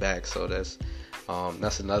shine on the back, so that's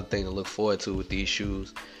another thing to look forward to with these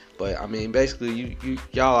shoes. But I mean, basically,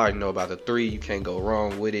 y'all already know about the 3. You can't go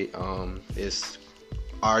wrong with it. It's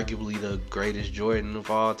arguably the greatest Jordan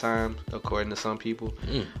of all time, according to some people.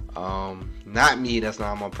 Not me, that's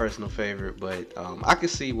not my personal favorite, but I can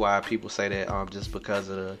see why people say that, just because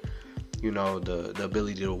of the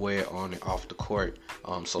ability to wear it on and off the court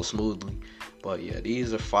so smoothly. But yeah,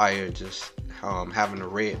 these are fire. Just having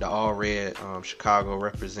the all red Chicago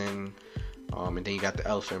representing And then you got the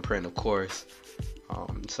elephant print, of course.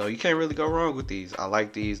 So you can't really go wrong with these. I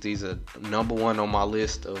like these. These are number one on my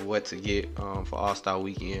list of what to get for All-Star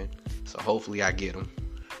Weekend. So hopefully I get them.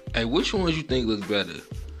 Hey, which ones you think look better?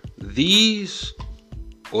 These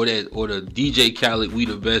or the DJ Khaled We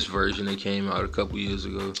the Best version that came out a couple years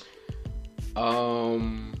ago? I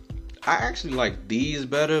actually like these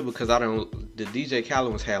better because the DJ Khaled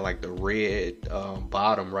ones had like the red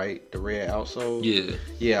bottom, right? The red outsole. Yeah.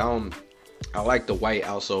 Yeah, I like the white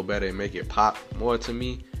outsole better and make it pop more to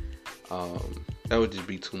me. That would just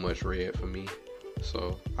be too much red for me.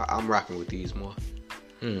 So I'm rocking with these more.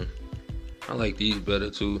 I like these better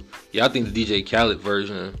too. Yeah, I think the DJ Khaled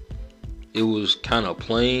version, it was kind of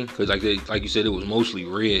plain because like you said, it was mostly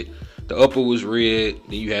red. The upper was red,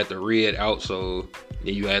 then you had the red outsole,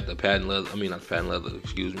 then you had the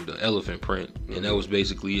the elephant print, and that was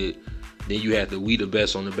basically it. Then you had the We the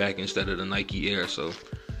Best on the back instead of the Nike Air. So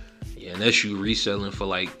yeah, and that shoe reselling for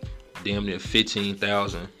like damn near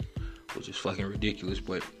 $15,000, which is fucking ridiculous.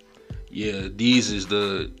 But yeah, these is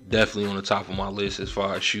definitely on the top of my list as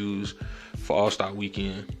far as shoes for All-Star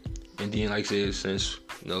Weekend. And then, like I said, since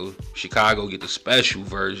Chicago get the special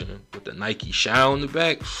version with the Nike Shy on the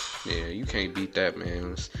back. Yeah, you can't beat that,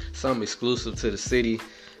 man. It's something exclusive to the city.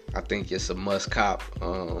 I think it's a must cop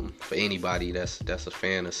for anybody that's a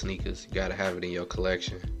fan of sneakers. You gotta have it in your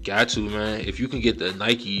collection. Got to, man. If you can get the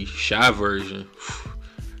Nike Shy version,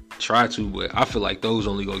 try to. But I feel like those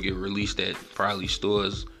only gonna get released at probably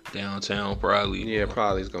stores downtown, probably. Yeah,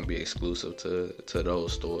 probably it's gonna be exclusive to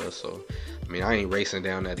those stores. So, I mean, I ain't racing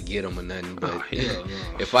down there to get them or nothing. But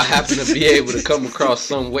if I happen to be able to come across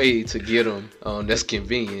some way to get them, that's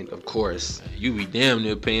convenient, of course. You be damn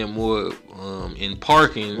near paying more in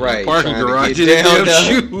parking, right? Parking garage than damn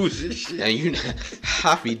shoes and shit. And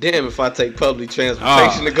I be damn if I take public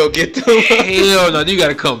transportation to go get them. Hell no, you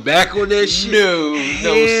gotta come back on that shit. No,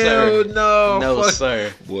 sir. No,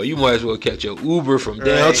 sir. Boy, you might as well catch your Uber from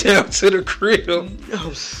downtown to the crib.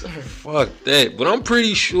 No, sir. Fuck that. But I'm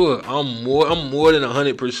pretty sure, I'm more than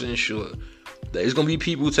 100% sure that there's gonna be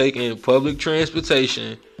people taking public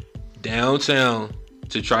transportation downtown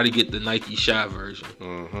to try to get the Nike Shy version.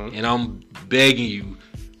 And I'm begging you,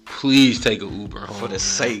 please take an Uber home. For the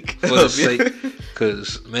sake.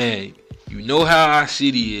 Because, man, you know how our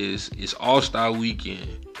city is. It's All-Star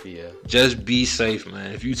Weekend. Yeah. Just be safe,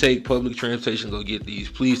 man. If you take public transportation to go get these,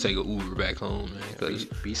 please take an Uber back home, man. Cause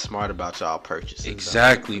be smart about y'all purchases.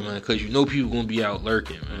 Exactly, man. Because you know people going to be out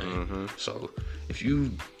lurking, man. So if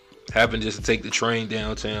you happen just to take the train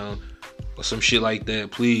downtown or some shit like that,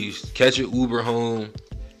 please catch an Uber home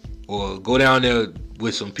or go down there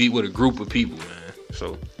with some people, with a group of people, man.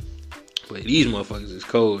 So, but these motherfuckers is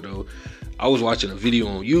cold, though. I was watching a video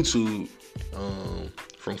on YouTube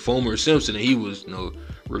from Fomer Simpson, and he was,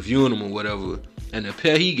 reviewing them or whatever. And the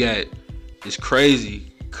pair he got is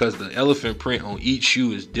crazy because the elephant print on each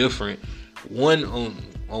shoe is different. On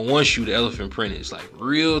one shoe, the elephant print is like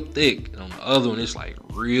real thick, and on the other one, it's like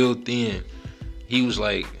real thin. He was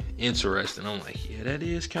like, interesting. I'm like, yeah, that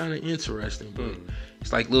is kind of interesting, but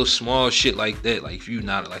it's like little small shit like that. Like if you're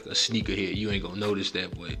not like a sneakerhead, you ain't gonna notice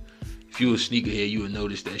that, but if you a sneakerhead, you would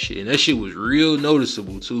notice that shit. And that shit was real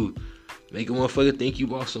noticeable too. Make a motherfucker think you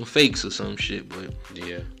bought some fakes or some shit, but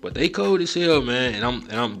yeah. But they cold as hell, man. And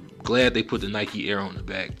I'm glad they put the Nike Air on the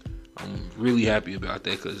back. I'm really happy about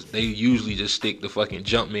that because they usually just stick the fucking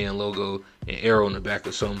Jumpman logo and Air on the back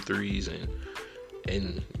of some threes,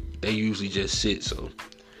 and they usually just sit. So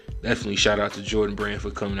definitely shout out to Jordan Brand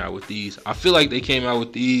for coming out with these. I feel like they came out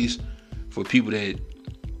with these for people that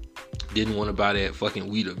didn't want to buy that fucking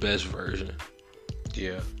We the Best version.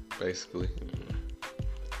 Yeah, basically.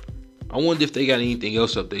 I wonder if they got anything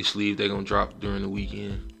else up their sleeve they're gonna drop during the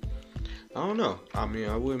weekend. I don't know. I mean,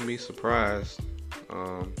 I wouldn't be surprised.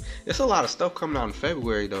 It's a lot of stuff coming out in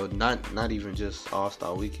February though. Not even just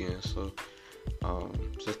All-Star Weekend. So,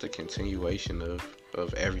 just a continuation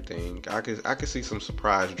of everything. I could see some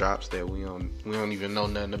surprise drops that we don't even know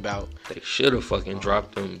nothing about. They should have fucking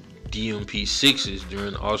dropped them DMP 6s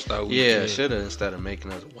during the All-Star Weekend. Yeah, should have instead of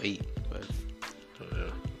making us wait. But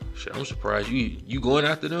shit, I'm surprised you going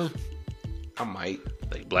after them. I might.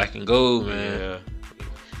 They black and gold, man. Yeah.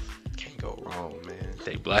 Can't go wrong, man.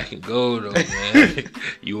 They black and gold, though, man.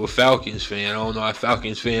 You a Falcons fan. I don't know how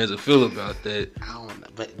Falcons fans will feel about that. I don't know.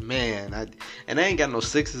 But, man, I ain't got no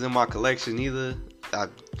 6s in my collection either.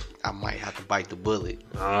 I might have to bite the bullet.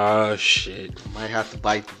 Ah, shit. I might have to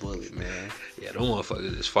bite the bullet, man. Yeah, them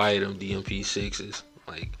motherfuckers just fire them DMP 6s.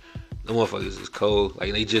 Like, them motherfuckers is cold.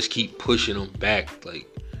 Like, they just keep pushing them back. Like,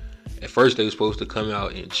 at first they were supposed to come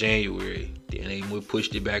out in January. Then they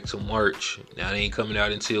pushed it back to March. Now they ain't coming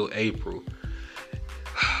out until April.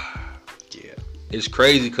 it's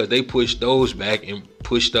crazy because they pushed those back and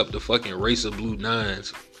pushed up the fucking Race of Blue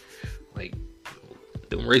 9s. Like,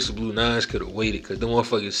 them Race of Blue 9s could have waited because them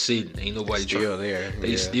motherfuckers sitting. Ain't nobody still there.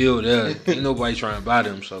 They still there. Ain't nobody trying to buy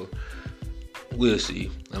them, so we'll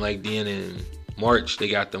see. And like then in March, they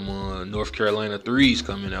got them North Carolina 3s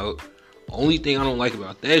coming out. Only thing I don't like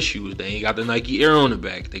about that shoe is they ain't got the Nike Air on the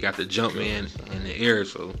back. They got the Jumpman in the Air,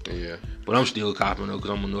 so Yeah. But I'm still copping though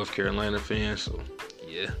because I'm a North Carolina fan, so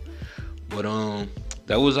yeah. But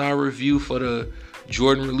that was our review for the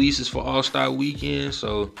Jordan releases for All-Star Weekend.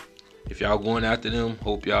 So if y'all going after them,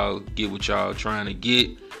 hope y'all get what y'all trying to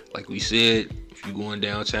get. Like we said, if you going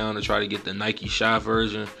downtown to try to get the Nike Shy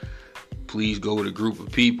version, please go with a group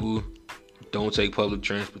of people. Don't take public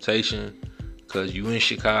transportation because you in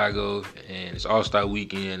Chicago and it's All-Star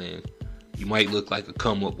Weekend and you might look like a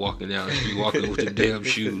come up walking down the street walking with the damn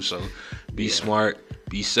shoes. So be smart,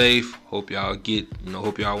 be safe. Hope y'all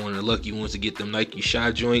hope y'all one of the lucky ones to get them Nike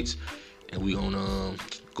Shy joints. And we gonna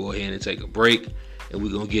go ahead and take a break. And we're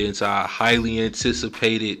going to get into our highly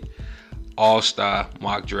anticipated All-Star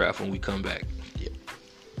mock draft when we come back. Yep.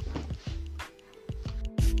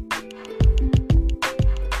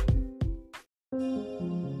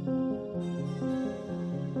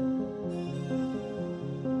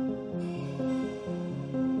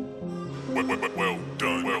 Well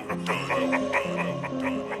done.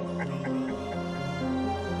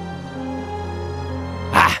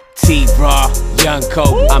 T-Raw, Young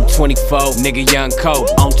Kobe, I'm 24, nigga Young Kobe.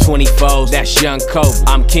 On 24s, that's Young Kobe.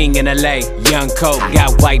 I'm king in LA, Young Kobe.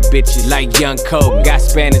 Got white bitches like Young Kobe. Got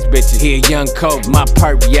Spanish bitches, here Young Kobe. My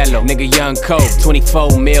perp yellow, nigga Young Kobe.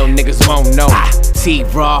 24 mil, niggas won't know me.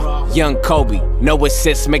 T-Raw, Young Kobe. No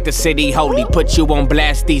assist, make the city holy. Put you on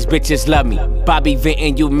blast, these bitches love me. Bobby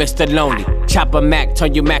Vinton, you Mr. Lonely. Chopper Mac,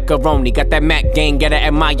 turn you macaroni. Got that Mac gang, gotta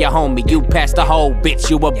admire homie. You passed the whole bitch,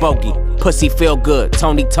 you a bogey. Pussy feel good,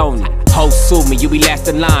 Tony. Ho sue me, you be last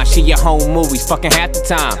in line. She your home movies, fucking half the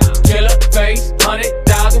time. Killer face,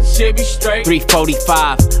 100,000, shit be straight.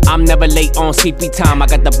 345, I'm never late on CP time. I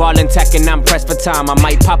got the ball intact and I'm pressed for time. I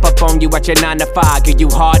might pop up on you at your 9 to 5. Give you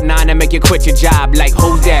hard 9 and make you quit your job. Like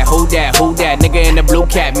who that, who that, who that? Nigga in the blue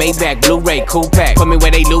cat, Maybach, Blu-ray, cool pack. Put me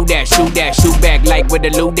where they loot that, shoot back. Like with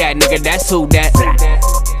the loot that, nigga, that's who that.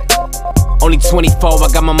 Only 24, I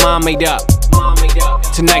got my mind made up.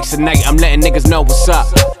 Tonight's the night, I'm letting niggas know what's up.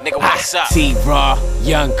 Nigga, what's up? T-Raw,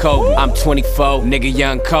 Young Kobe. I'm 24, nigga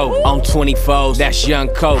Young Kobe. On 24s, that's Young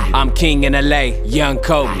Kobe. I'm king in LA, Young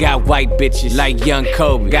Kobe. Got white bitches like Young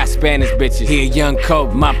Kobe. Got Spanish bitches, here Young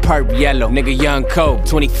Kobe. My perp yellow, nigga Young Kobe.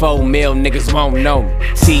 24 mil, niggas won't know me.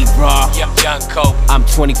 T-Raw, Young Kobe. I'm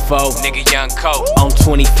 24, nigga Young Kobe. On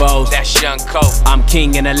 24s, that's Young Kobe. I'm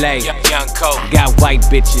king in LA, Young Kobe. Got white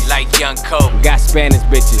bitches like Young Kobe. Got Spanish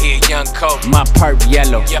bitches, here Young Kobe. My perp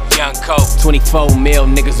yellow, Young Kobe. 24 mil,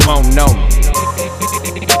 niggas won't know me.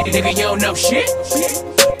 Nigga, you don't know shit.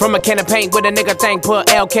 From a can of paint with a nigga thing, put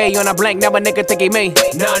LK on a blank, now a nigga think he me.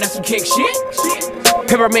 Nah, that's some kick shit.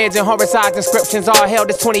 Pyramids and horror-sized inscriptions, all hell,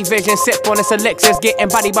 this 20 vision. Sip on this elixir, get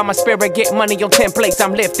embodied by my spirit. Get money on 10 plates,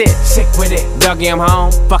 I'm lifted. Sick with it. Dougie, I'm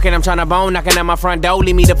home. Fucking, I'm tryna bone. Knocking at my front door,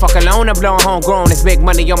 leave me the fuck alone. I'm blowing homegrown, it's big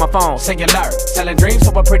money on my phone. Singular, selling dreams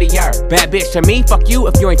so prettier. Bad bitch to me, fuck you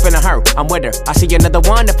if you ain't finna hurt. I'm with her. I see another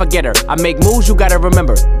one to forget her. I make moves, you gotta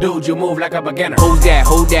remember. Dude, you move like a beginner. Who's that?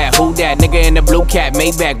 Who that? Who that? Nigga in the blue cat,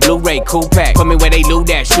 Maybach, Blu-ray, cool pack. Put me where they loot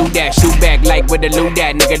that, shoot back. Like with the loot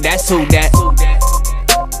that, nigga, that's who that.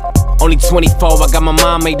 Only 24, I got my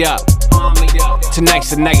mind made up. Tonight's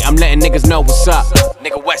the night, I'm letting niggas know what's up.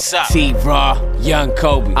 Nigga, what's up? T-Raw, Young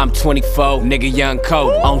Kobe. I'm 24, nigga Young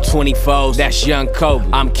Kobe. On 24s, that's Young Kobe.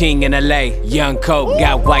 I'm king in LA, Young Kobe.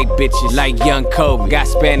 Got white bitches like Young Kobe. Got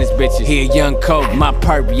Spanish bitches, here Young Kobe. My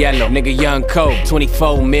perp yellow, nigga Young Kobe.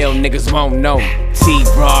 24 mil, niggas won't know me.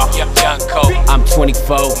 T-Raw, Young Kobe. I'm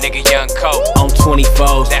 24, nigga Young Kobe. On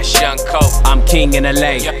 24s, that's Young Kobe. I'm king in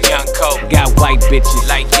LA, Young Kobe. Got white bitches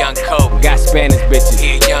like Young Kobe. Got Spanish bitches,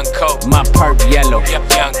 here Young Kobe. My perp yellow,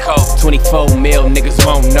 Young Kobe. 24 mil, niggas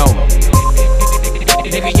won't know me.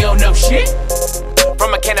 Nigga, you don't know shit.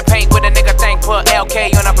 From a can of paint with a nigga thing, put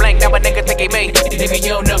LK on a blank, now a nigga think he me. Nigga, you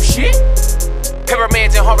don't know shit.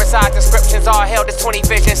 Pyramids and horror-sized inscriptions, all hell, this 20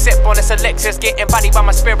 vision. Sip on this elixir, get embodied by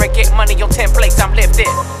my spirit. Get money on 10 plates, I'm lifted.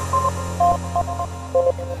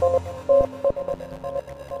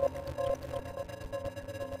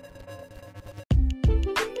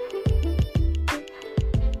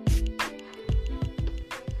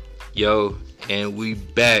 Yo, and we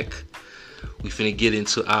back. We finna get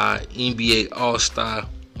into our NBA All-Star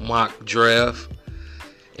mock draft.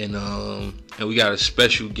 And we got a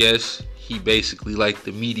special guest. He basically like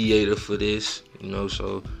the mediator for this, you know,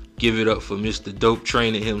 so give it up for Mr. Dope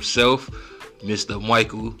Trainer himself, Mr.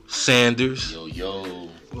 Michael Sanders. Yo.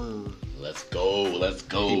 Let's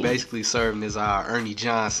go. He basically serving as our Ernie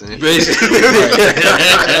Johnson.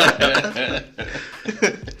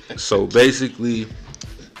 So basically,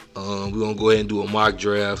 we're going to go ahead and do a mock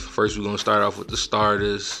draft. First, we're going to start off with the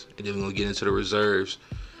starters, and then we're going to get into the reserves.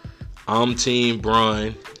 I'm Team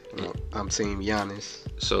Brian. I'm Team Giannis.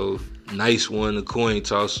 So, Nice won the coin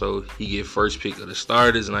toss, so he get first pick of the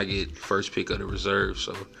starters, and I get first pick of the reserves.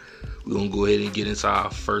 So, we're going to go ahead and get into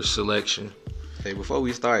our first selection. Hey, before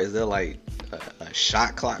we start, is there like a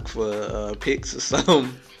shot clock for picks or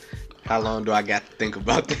something? How long do I got to think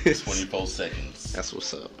about this? 24 seconds. That's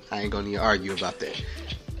what's up. I ain't gonna even argue about that.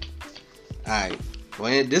 Alright.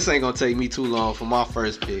 Well, this ain't gonna take me too long for my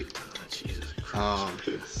first pick.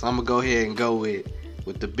 So I'm gonna go ahead and go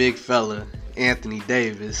with the big fella, Anthony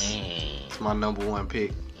Davis. It's my number one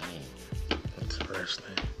pick.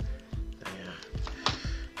 Interesting.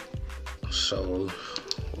 Damn. So,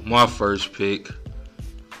 my first pick,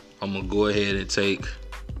 I'm gonna go ahead and take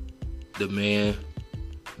the man,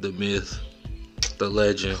 the myth, the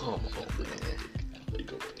legend,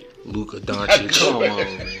 Luka Doncic. Come on,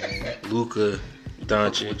 man. Luka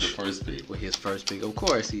Doncic. With the first pick. With his first pick, of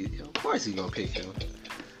course he gonna pick him.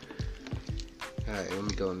 All right, let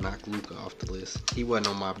me go knock Luka off the list. He wasn't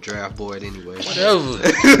on my draft board anyway.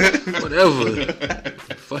 Whatever.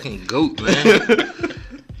 Fucking GOAT, man.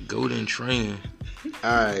 GOAT in training.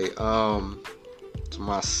 All right, so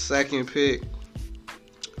my second pick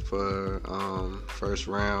for first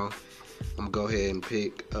round, I'm gonna go ahead and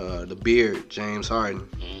pick the beard, James Harden.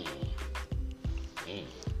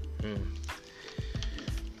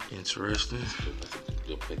 Interesting.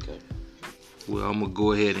 Good pickup. Well, I'm gonna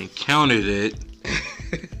go ahead and counter that.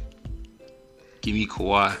 Give me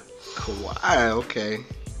Kawhi. Kawhi, okay.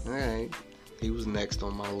 All right. He was next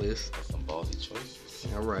on my list. Some ballsy choices.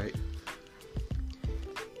 All right.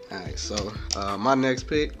 All right, so my next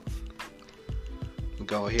pick,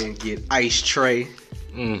 go ahead and get Ice Trey.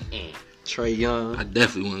 Trae Young. I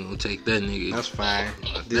definitely wasn't gonna take that nigga. That's fine.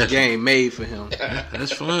 This game made for him.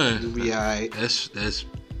 That's fine. You'll be all right. That's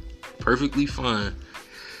perfectly fine.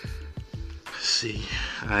 Let's see.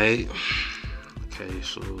 All right. Okay,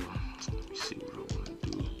 so let me see what I want to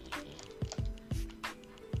do.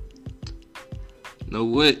 You know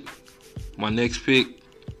what? My next pick.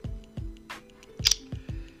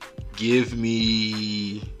 Give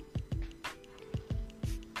me.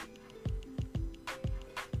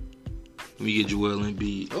 Let me get Joel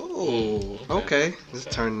Embiid. Oh, okay. It's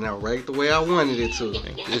turning out right the way I wanted it to.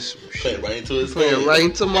 This Play right into his Playing hand. right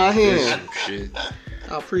into my hand. shit.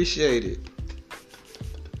 I appreciate it.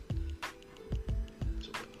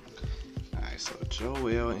 Alright, so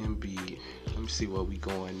Joel Embiid. Let me see where we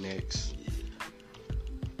going next.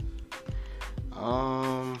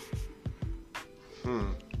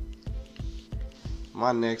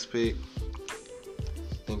 My next pick, I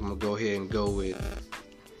think I'm gonna go ahead and go with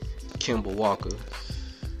Kemba Walker.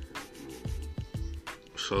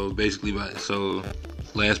 So basically, last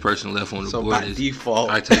person left on the So board by is default,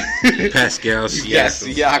 I take Pascal Siakam. Yes,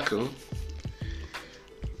 Siakam.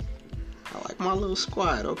 I like my little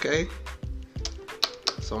squad. Okay.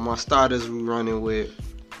 So my starters we running with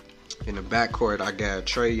in the backcourt. I got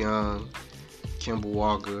Trae Young, Kemba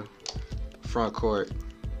Walker. Front court,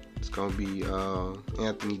 it's gonna be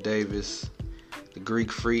Anthony Davis, the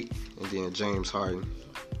Greek Freak, and then James Harden.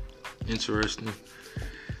 Interesting.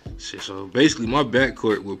 Shit, so basically, my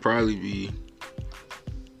backcourt would probably be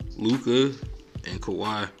Luka and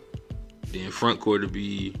Kawhi. Then front court would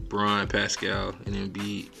be Bron, Pascal, and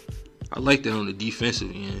Embiid. I like that on the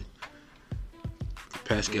defensive end.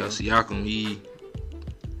 Pascal Siakam,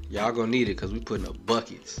 Y'all gonna need it because we putting up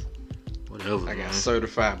buckets. whatever. I got man.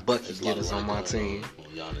 certified bucket getters on my team.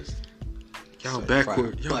 Y'all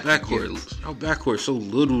certified backcourt so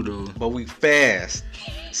little though. But we fast.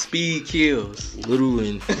 Speed kills. Little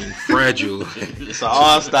and fragile. It's an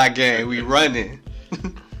all-star game. We running.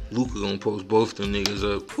 Luka gonna post both them niggas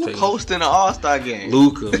up. Who hosting an all-star game?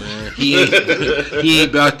 Luka, man. He ain't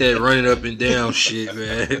about that running up and down shit,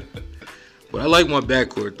 man. But I like my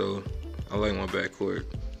backcourt though. I like my backcourt.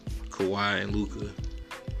 Kawhi and Luka.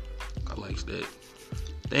 I like that.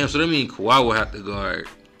 Damn, so that means Kawhi will have to guard.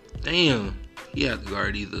 Damn, he have to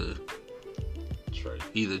guard either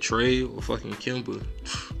Trae or fucking Kemba.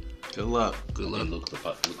 Good luck. Good luck. Luka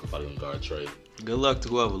probably gonna guard Trae. Good luck to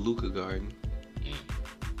whoever Luka guarding.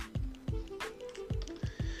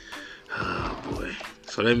 Oh boy.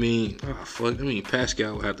 So that mean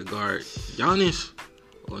Pascal will have to guard Giannis?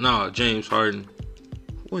 Or no, James Harden.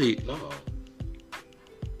 Wait. No.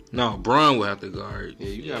 No, Bron will have to guard. Yeah,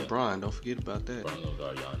 you got Bron. Don't forget about that. Bron gonna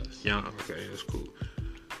guard Giannis. Yeah, okay, that's cool.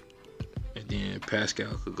 And then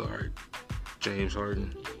Pascal could guard James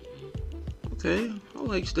Harden. Okay, I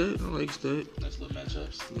likes that. Nice little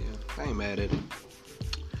matchups. Yeah, I ain't mad at it.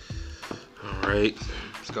 All right.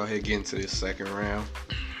 Let's go ahead and get into this second round.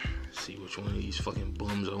 See which one of these fucking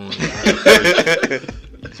bums I want.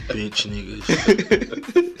 These bench niggas.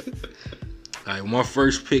 All right, my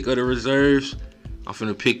first pick of the reserves. I'm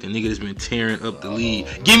finna pick the nigga that's been tearing up the league.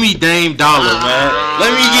 Give me Dame Dollar, man.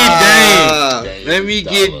 Let me get Dame. Let me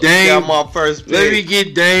get Dame. Got my first pick. Let me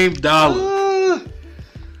get Dame Dollar.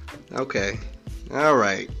 Okay. All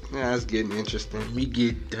right. Now it's getting interesting. Let me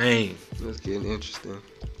get Dame. It's getting interesting.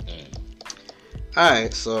 All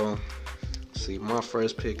right, so see my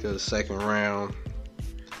first pick of the second round.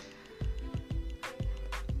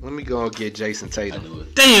 Let me go and get Jason Tatum. I knew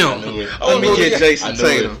it. Damn. I knew it. Let me get Jason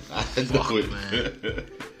Tatum. I knew it. Man.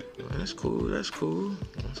 That's cool.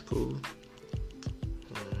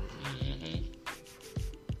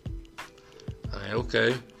 Alright,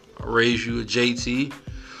 okay. I'll raise you a JT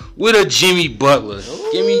with a Jimmy Butler.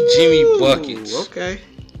 Give me Jimmy Buckets. Okay.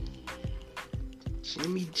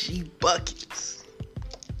 Jimmy G Buckets.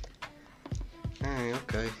 Alright,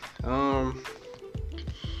 okay.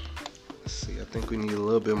 Let's see, I think we need a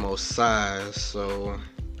little bit more size, so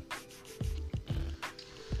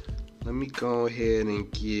let me go ahead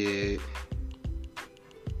and get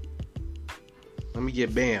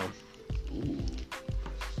Bam. Ooh.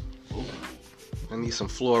 I need some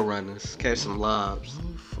floor runners, catch some lobs.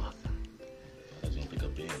 Oh, fuck. I was gonna pick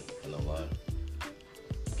up Ben. I know why.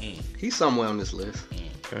 He's somewhere on this list.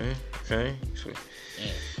 Okay. So,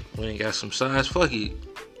 we ain't got some size. Fuck it.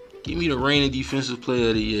 Give me the reigning defensive player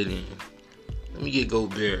of the year then. Let me get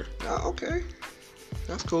Gobert. Oh, okay.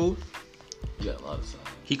 That's cool. You got a lot of size.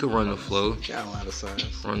 He can run the flow. Got a lot of size.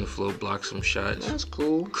 Run the flow, block some shots. That's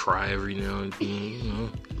cool. Cry every now and then, you know.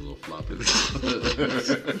 A little floppy.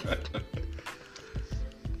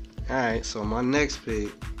 Alright, so my next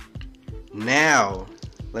pick. Now,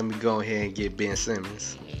 let me go ahead and get Ben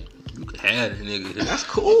Simmons. You can have that nigga. That's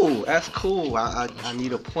cool. That's cool. I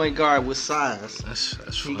need a point guard with size. That's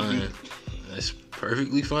fine. That's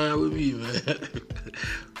perfectly fine with me, man.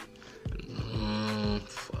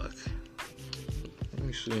 Fuck. Let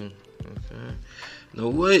me see. Okay. Know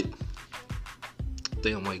what? I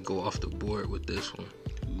think I might go off the board with this one.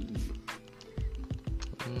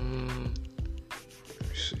 Let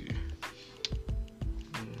me see.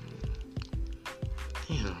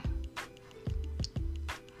 Damn.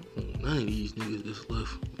 None of these niggas just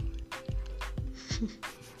left.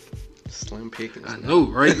 Slim pickings. I know,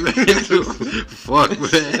 right, man? Fuck,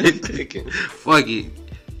 man. Picking. Fuck it.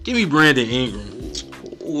 Give me Brandon Ingram.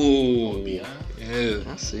 Ooh. Yeah. Yeah.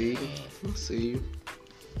 I see you.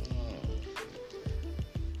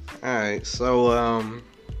 Alright, so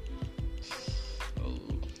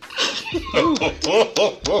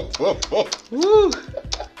woo.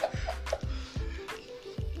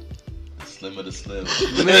 Slim of the slim.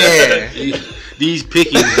 Man. These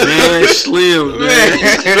pickings, man, slim, man.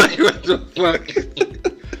 What the fuck?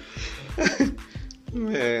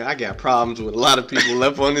 Man, I got problems with a lot of people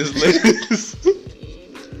left on this list.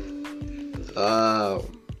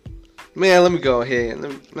 Man, let me go ahead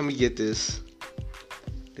and let me get this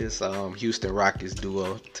Houston Rockets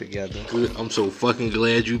duo together. Good. I'm so fucking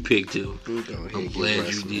glad you picked him. I'm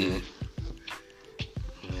glad you did.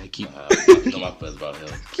 Man, You know my feelings about him.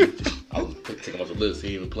 I was taking him off the list. He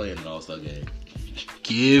ain't even playing in the All-Star game.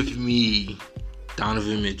 give me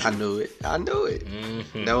Donovan Mitchell. I knew it.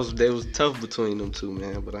 Mm-hmm. That was tough between them two,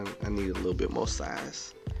 man. But I need a little bit more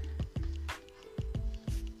size.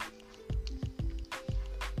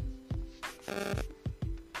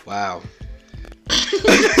 Wow.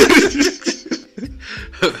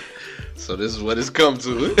 So this is what it's come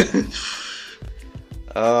to.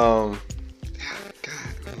 God,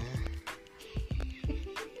 man.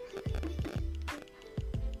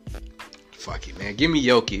 Fuck it, man. Give me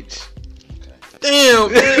Jokic.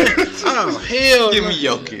 Damn, man. Oh, hell. Give me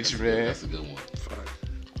Jokic, man. That's a good one. Fuck.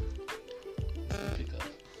 Pick up.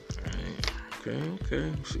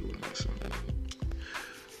 Okay. Let's see what else.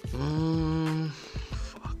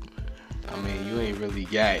 Fuck, man. I mean, you ain't really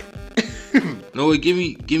got it. No, wait, give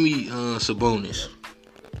me Sabonis.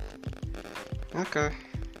 Okay.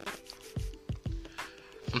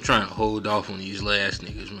 I'm trying to hold off on these last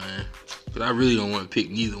niggas, man. But I really don't want to pick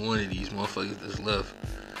neither one of these motherfuckers that's left.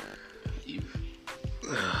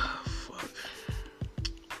 Fuck.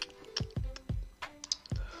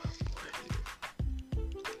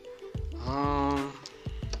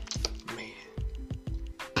 Man.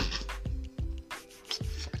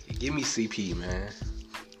 Fuck it. Give me CP, man.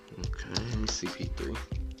 Okay. Give me CP3.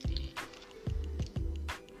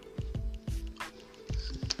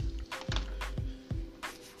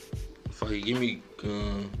 Fuck it, give me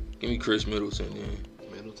Chris Middleton then.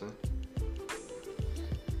 Middleton.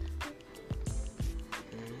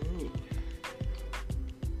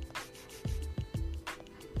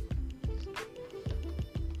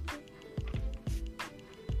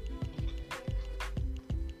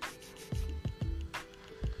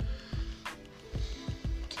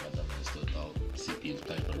 CP is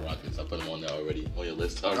playing for the Rockets. I put him on there already. On your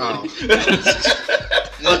list already. Oh.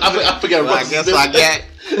 I forgot Well, I Russ. guess I got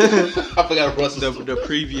I forgot Russ. the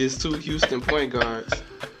previous 2 Houston point guards.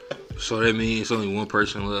 So that means it's only one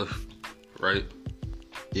person left, right?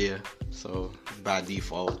 Yeah. So by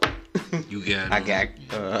default, You got. I got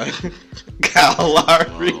Kyle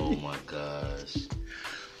Lowry. Oh my gosh.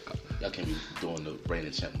 Y'all can't be doing the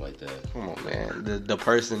Brandon Champ like that. Come on, man. The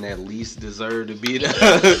person that least deserved to be there.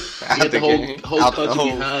 He had the whole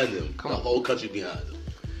country behind him. The whole country behind him.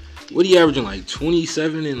 What are you averaging, like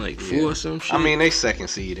 27 and like 4 or some shit? I mean, they second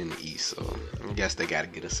seed in the East, so I guess they got to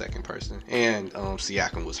get a second person. And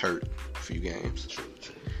Siakam was hurt a few games. True.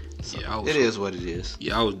 So Yeah, it is what it is.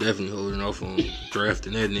 Yeah, I was definitely holding off on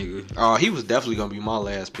drafting that nigga. Oh, he was definitely gonna be my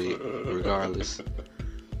last pick, regardless.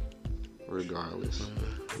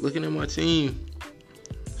 Looking at my team,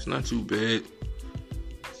 it's not too bad.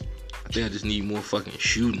 I think I just need more fucking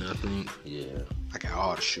shooting, I think. Yeah. I got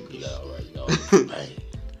all the shooters. You got all right. You got all right. Bang.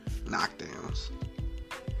 Knockdowns.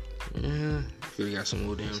 Yeah, could have got some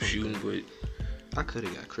more damn shooting, but I could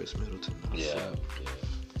have got Chris Middleton. Though, Yeah. so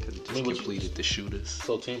could have just I mean, completed the shooters.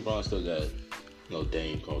 So Team Braun still got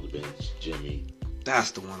Dame called the bench, Jimmy.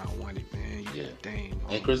 That's the one I wanted, man. Yeah. Dame.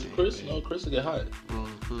 And Chris will get hot.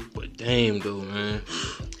 Mm-hmm. but damn though, man.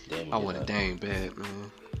 Dame I will wanted get hot. Dame bad,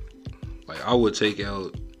 man. Like I would take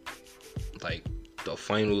out like the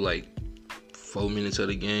final like 4 minutes of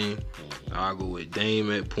the game. I'll go with Dame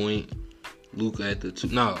at point, Luka at the 2.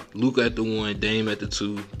 No, Luka at the 1, Dame at the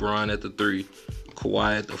 2, Bron at the 3,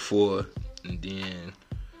 Kawhi at the 4, and then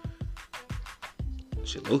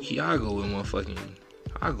shit, low key, I'll go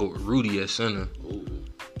with Rudy at center. Ooh.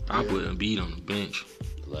 I'll put Embiid on the bench.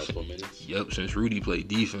 The last 4 minutes. Yep, since Rudy played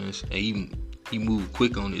defense and he moved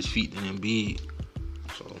quick on his feet than Embiid.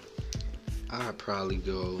 So I'd probably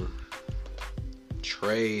go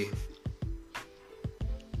Trey,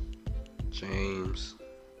 James.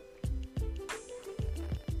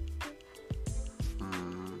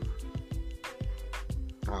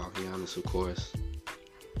 Oh, Giannis, of course.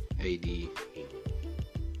 AD.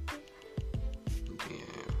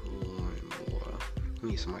 I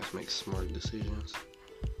need somebody to make smart decisions.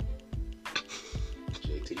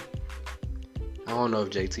 JT. I don't know if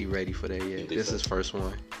JT ready for that yet. This is his first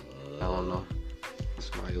one. I don't know.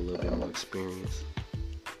 Somebody a little bit more experience.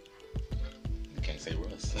 You can't say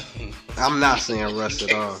Russ. I'm not saying Russ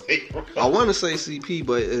at all. Say Russ. I want to say CP,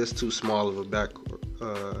 but it's too small of a backcourt.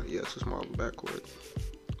 Too small of a backcourt.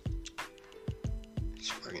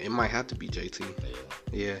 It might have to be JT.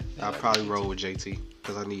 Yeah, I'll probably roll with JT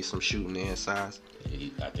because I need some shooting and size. Yeah,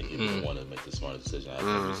 I think he would want to make the smart decision out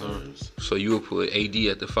of reserves. So you would put AD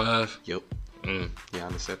at the 5? Yep.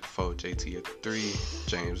 Giannis at the 4, JT at the 3,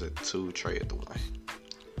 James at the 2, Trey at the 1.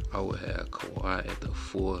 I would have Kawhi at the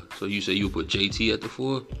 4. So you say you would put JT at the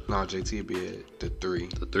 4? No, JT would be at the 3.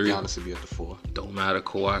 The 3? Giannis would be at the 4. Don't matter,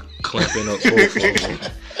 Kawhi clamping up both of them.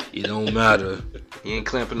 It don't matter. He ain't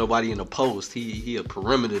clamping nobody in the post. He a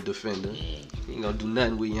perimeter defender. He ain't gonna do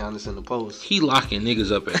nothing with Giannis in the post. He locking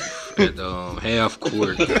niggas up at half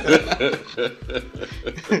court.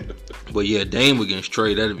 But yeah, Dame against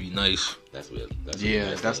Trey, that'd be nice. That's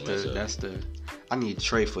the. I need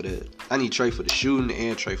Trey for the shooting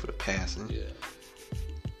and Trey for the passing. Yeah.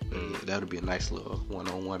 Yeah, that'll be a nice little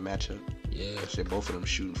one-on-one matchup. Yeah. Shit, both of them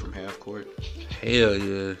shooting from half court. Hell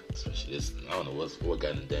yeah. Especially this, I don't know what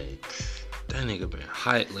got in Dame. That nigga been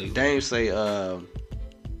hot lately. Dame say,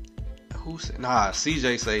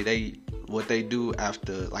 CJ say what they do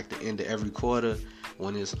after like the end of every quarter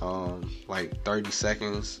when it's like 30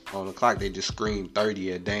 seconds on the clock, they just scream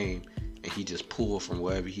 30 at Dame and he just pull from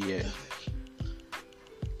wherever he at.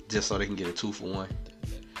 Just so they can get a 2-for-1.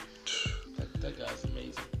 That guy's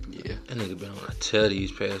amazing. Yeah. That nigga been on a tear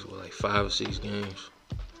these past, like 5 or 6 games.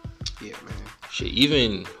 Yeah, man. Shit,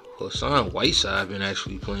 even Hassan Whiteside been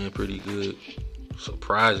actually playing pretty good.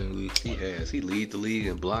 Surprisingly. He has. He lead the league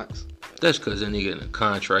in blocks. That's because that nigga in a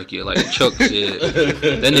contract year. Like Chuck said,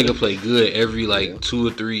 that nigga play good every 2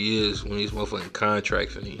 or 3 years when he's motherfucking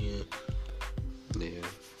contract finna end. Yeah.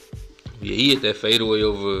 Yeah, he hit that fadeaway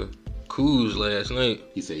over Kuz last night.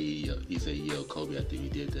 He said he yelled Kobe after he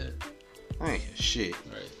did that. I ain't hear shit.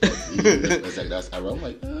 Right. That's how I'm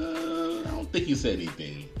like, I don't think you said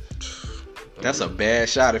anything. That's a bad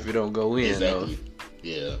shot if it don't go in, Exactly.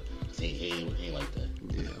 Yeah. He ain't like that.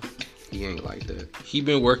 Yeah. He ain't like that. He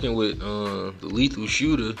been working with the lethal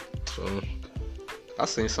shooter. So I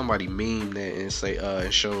seen somebody meme that and say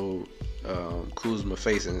and show Kuzma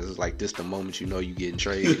face, and it's like this the moment you know you getting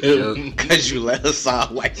traded because you let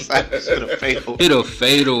Hassan Whiteside hit a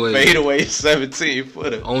fadeaway. Fadeaway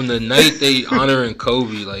 17-footer. On the night they honoring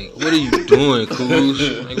Kobe, like, what are you doing,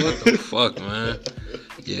 Kuz? Like, what the fuck, man?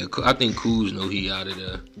 Yeah, I think Kuz know he out of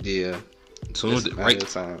there. Yeah. Soon as the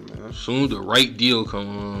right deal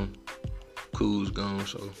come on, Kuz gone.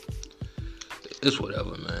 So it's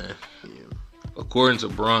whatever, man. Yeah. According to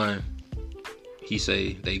Brian, he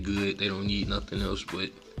say they good. They don't need nothing else.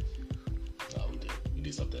 But no, we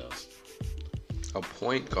need something else. A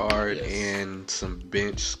point guard and some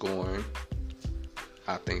bench scoring.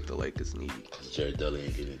 I think the Lakers need. Jared Dudley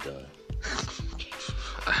ain't getting it done.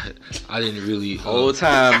 I didn't really. Whole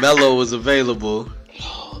time Melo was available.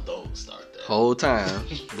 Oh, don't start that. Whole time.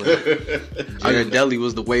 But Jared Dudley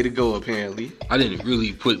was the way to go, apparently. I didn't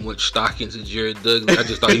really put much stock into Jared Dudley. I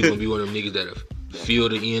just thought he was gonna be one of them niggas that feel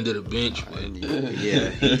the end of the bench. But yeah,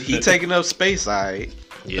 he taking up space, alright.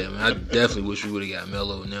 Yeah, man, I definitely wish we would have got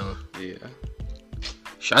Melo now. Yeah.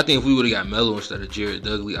 I think if we would have got Melo instead of Jared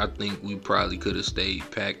Dudley, I think we probably could have stayed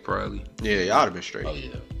packed. Probably. Yeah, y'all have been straight. Oh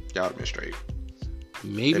yeah, y'all have been straight.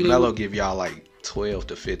 Maybe if Melo give y'all like 12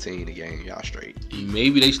 to 15 a game, y'all straight.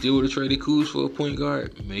 Maybe they still would have traded Kuz for a point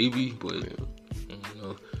guard. Maybe, but I don't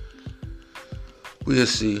know. We'll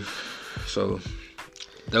see. So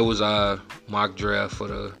that was our mock draft for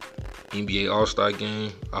the NBA All-Star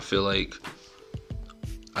game. I feel like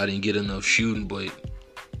I didn't get enough shooting, but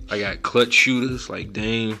I got clutch shooters like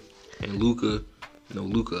Dame and Luka. You know,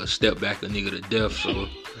 Luka a step back a nigga to death, so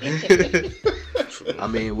I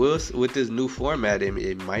mean, with this new format,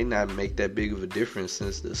 it might not make that big of a difference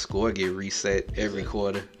since the score get reset every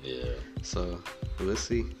quarter. Yeah. So we'll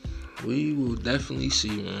see. We will definitely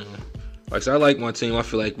see, man. Like, so I like my team. I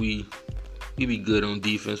feel like we be good on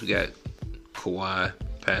defense. We got Kawhi,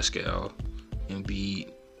 Pascal,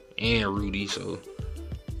 Embiid, and Rudy. So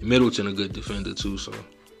Middleton a good defender too. So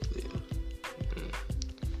yeah.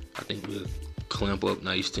 I think we'll clamp up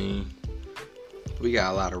nice team. We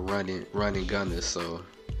got a lot of running gunners, so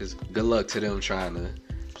it's good luck to them trying to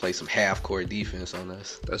play some half-court defense on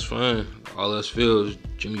us. That's fine. All us feels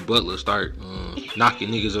Jimmy Butler start knocking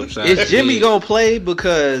niggas upside. Is Jimmy gonna play?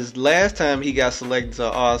 Because last time he got selected to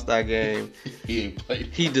an All-Star game, he ain't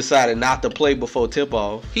played. He decided not to play before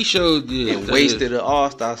tip-off. He showed and wasted an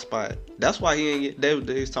All-Star spot. That's why he ain't get.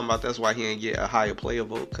 They was talking about that's why he ain't get a higher player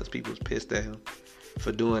vote because people was pissed at him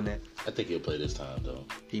for doing that. I think he'll play this time though.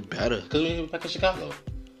 He better. Because he ain't back in Chicago.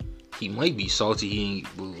 He might be salty. He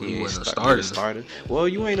wasn't a starter. Well,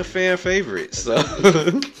 you ain't a fan favorite, so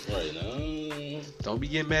right now. Don't be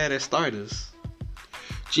getting mad at starters.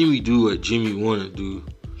 Jimmy do what Jimmy want to do.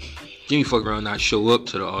 Jimmy fuck around not show up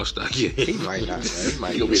to the All-Star game. He might not. He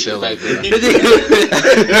might be chill like that.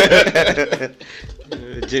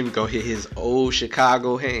 Jimmy go hit his old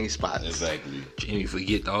Chicago hang spots. Exactly. Jimmy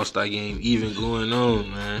forget the All-Star game even going on,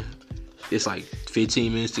 man. It's like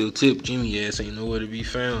 15 minutes till tip. Jimmy ass ain't nowhere to be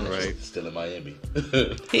found. Right. Still in Miami.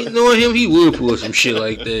 He knowing him, he would pull some shit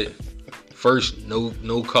like that. First, no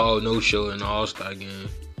call, no show in the All-Star game.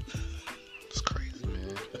 It's crazy,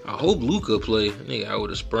 man. I hope Luka play. Nigga out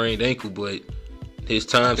with a sprained ankle, but his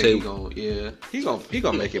timetable. He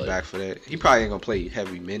gonna make it back for that. He probably ain't gonna play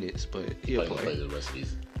heavy minutes, but he'll play the rest of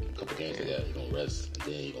these couple games they got. He gonna rest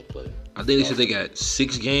and then he gonna play. I think they said they got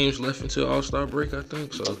 6 games left until All-Star break. I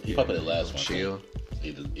think so. He probably the last one. Chill.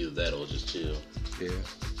 Either that or just chill. Yeah.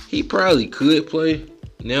 He probably could play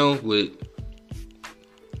now, but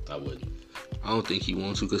I wouldn't. I don't think he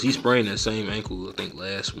wants to because he sprained that same ankle I think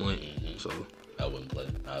last month. Mm-hmm. So I wouldn't play.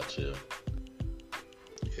 I'll chill.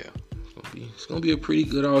 Yeah. It's gonna be a pretty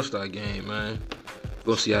good All-Star game, man.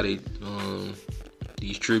 We'll see how they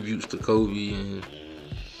these tributes to Kobe and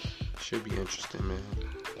should be interesting, man.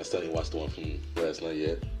 I still ain't watched the one from last night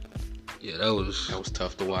yet. Yeah, that was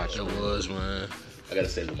tough to watch. That was, man. I gotta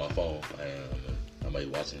save it on my phone. I might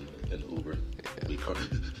watch it in the Uber.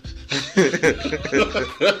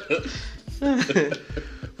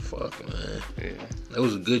 Fuck, man. Yeah. That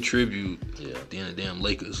was a good tribute. Yeah. Then the damn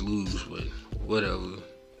Lakers lose, but whatever.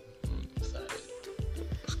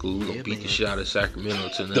 It's cool. We're gonna beat the shit out of Sacramento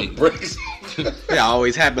tonight. It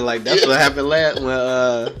always happen like that. That's what happened last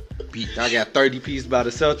Y'all got 30 pieces by the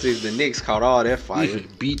Celtics. The Knicks caught all that We fire.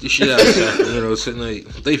 finna beat the shit out of Sacramento tonight.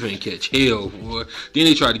 They finna catch hell, boy. Then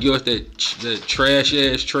they tried to give us that trash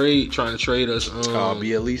ass trade, trying to trade us.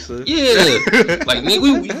 Bielisa. Yeah, like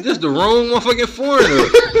nigga, we just the wrong motherfucking foreigner.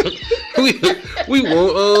 we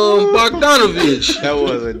want Bogdanovich. That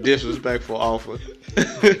was a disrespectful offer.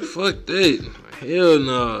 Fuck that. Hell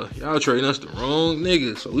no. Y'all trading us the wrong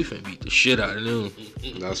nigga, so we finna beat the shit out of them.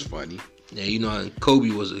 That's funny. Yeah, you know,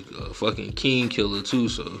 Kobe was a fucking king killer too,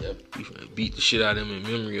 so we finna beat the shit out of him in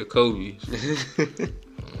memory of Kobe.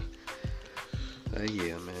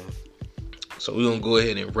 Yeah, man. So we're gonna go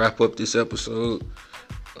ahead and wrap up this episode.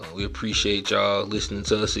 We appreciate y'all listening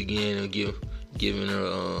to us again and giving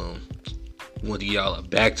one of y'all a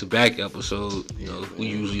back-to-back episode. You know, we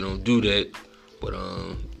usually don't do that, but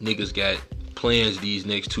niggas got plans these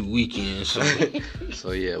next 2 weekends.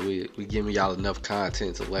 So yeah, we giving y'all enough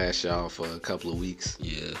content to last y'all for a couple of weeks.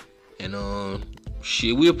 Yeah, and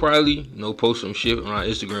shit, we'll probably post some shit on our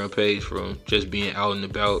Instagram page from just being out and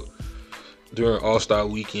about during All-Star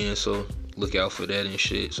Weekend. So look out for that and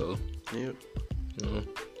shit. So yep.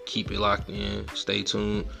 Keep it locked in. Stay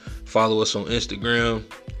tuned. Follow us on Instagram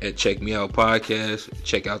at Check Me Out Podcast.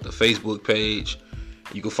 Check out the Facebook page.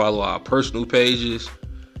 You can follow our personal pages.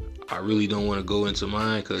 I really don't want to go into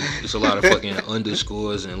mine because it's a lot of fucking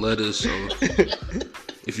underscores and letters. So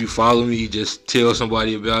if you follow me, just tell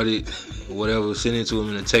somebody about it or whatever. Send it to them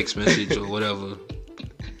in a text message or whatever.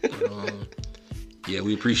 Yeah,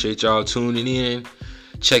 we appreciate y'all tuning in,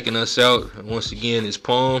 checking us out. And once again, it's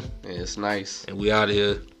Palm. Yeah, it's nice. And we out of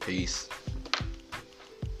here. Peace.